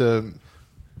can't wait to...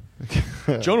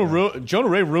 Jonah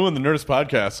Ray ruined the Nerdist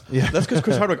podcast. Yeah. That's because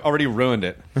Chris Hardwick already ruined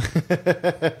it.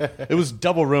 It was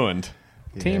double ruined.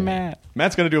 Team Matt.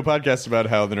 Matt's going to do a podcast about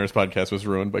how the Nerdist podcast was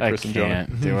ruined by Chris and Jonah. I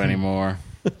can't do anymore.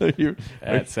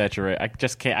 That's saturate.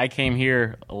 I came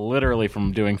here literally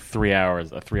from doing 3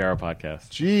 hours, a 3-hour podcast.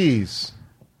 Jeez.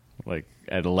 Like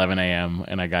at 11 a.m.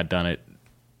 and I got done at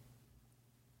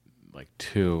like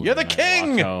 2. You're the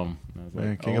king! I home. I was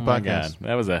like, King oh of my podcasts. God.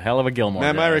 That was a hell of a Gilmore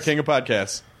Matt Guys. Myra, king of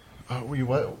podcasts. Oh, were you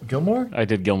what? Gilmore? I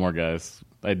did Gilmore Guys.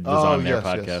 I was on their yes,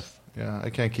 podcast. yes. Yeah, I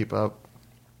can't keep up.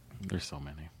 There's so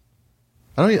many.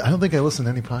 I don't think I listen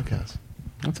to any podcasts.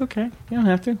 That's okay. You don't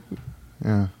have to.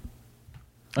 Yeah.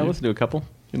 I listen to a couple.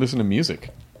 You listen to music.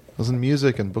 Listen to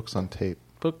music and books on tape.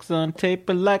 Books on tape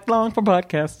are like long for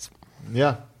podcasts.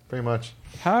 Yeah, pretty much.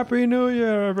 Happy New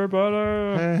Year,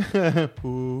 everybody.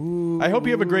 I hope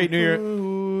you have a great New Year.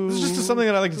 This is just something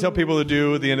that I like to tell people to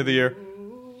do at the end of the year.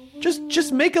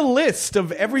 Just make a list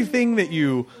of everything that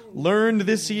you learned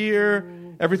this year,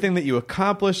 everything that you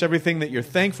accomplished, everything that you're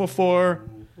thankful for.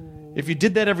 If you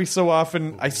did that every so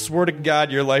often, I swear to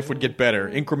God, your life would get better.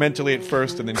 Incrementally at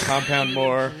first and then compound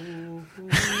more.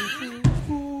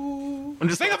 I'm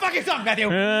just sing a fucking song, Matthew!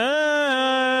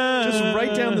 Just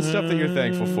write down the stuff that you're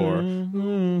thankful for.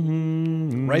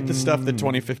 Write the stuff that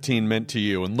 2015 meant to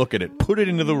you and look at it. Put it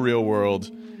into the real world.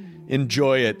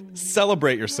 Enjoy it.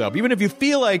 Celebrate yourself. Even if you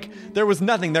feel like there was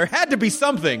nothing, there had to be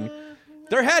something.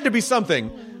 There had to be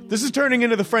something. This is turning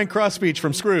into the Frank Cross speech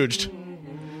from Scrooged.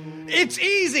 It's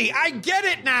easy. I get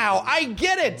it now. I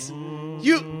get it.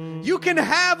 You can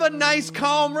have a nice,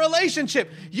 calm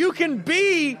relationship. You can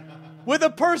be with a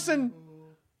person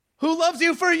who loves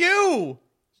you for you.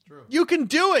 It's true. You can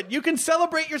do it. You can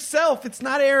celebrate yourself. It's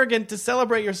not arrogant to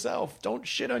celebrate yourself. Don't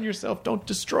shit on yourself. Don't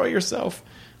destroy yourself.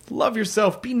 Love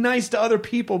yourself. Be nice to other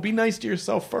people. Be nice to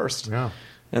yourself first. Yeah.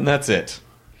 And that's it.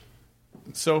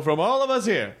 So from all of us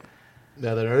here,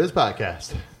 Now the Nerdist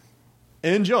Podcast.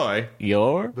 Enjoy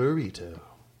your burrito.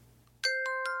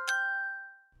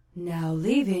 Now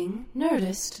leaving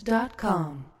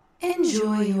Nerdist.com.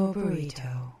 Enjoy your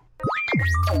burrito.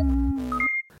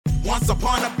 Once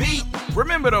upon a beat.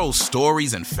 Remember those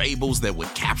stories and fables that would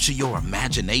capture your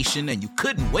imagination and you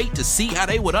couldn't wait to see how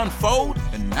they would unfold?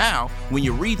 And now, when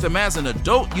you read them as an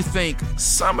adult, you think,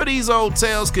 some of these old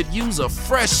tales could use a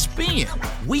fresh spin.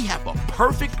 We have a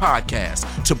perfect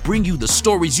podcast to bring you the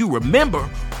stories you remember,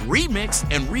 remix,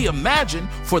 and reimagine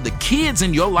for the kids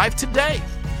in your life today.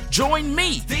 Join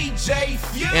me, DJ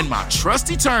Few, and my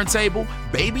trusty turntable,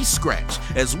 Baby Scratch,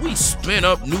 as we spin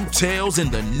up new tales in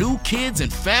the New Kids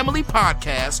and Family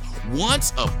podcast,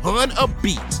 Once Upon a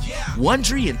Beat.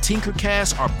 Wondery and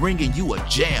Tinkercast are bringing you a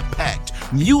jam-packed,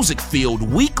 music-filled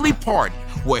weekly party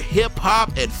where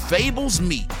hip-hop and fables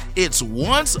meet. It's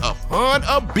Once Upon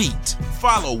a Beat.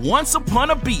 Follow Once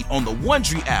Upon a Beat on the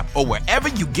Wondery app or wherever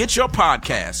you get your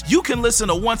podcasts. You can listen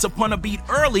to Once Upon a Beat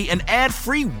early and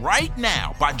ad-free right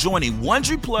now by joining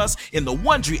Wondery Plus in the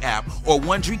Wondery app or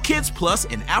Wondery Kids Plus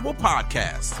in Apple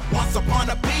Podcasts. Once Upon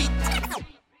a Beat.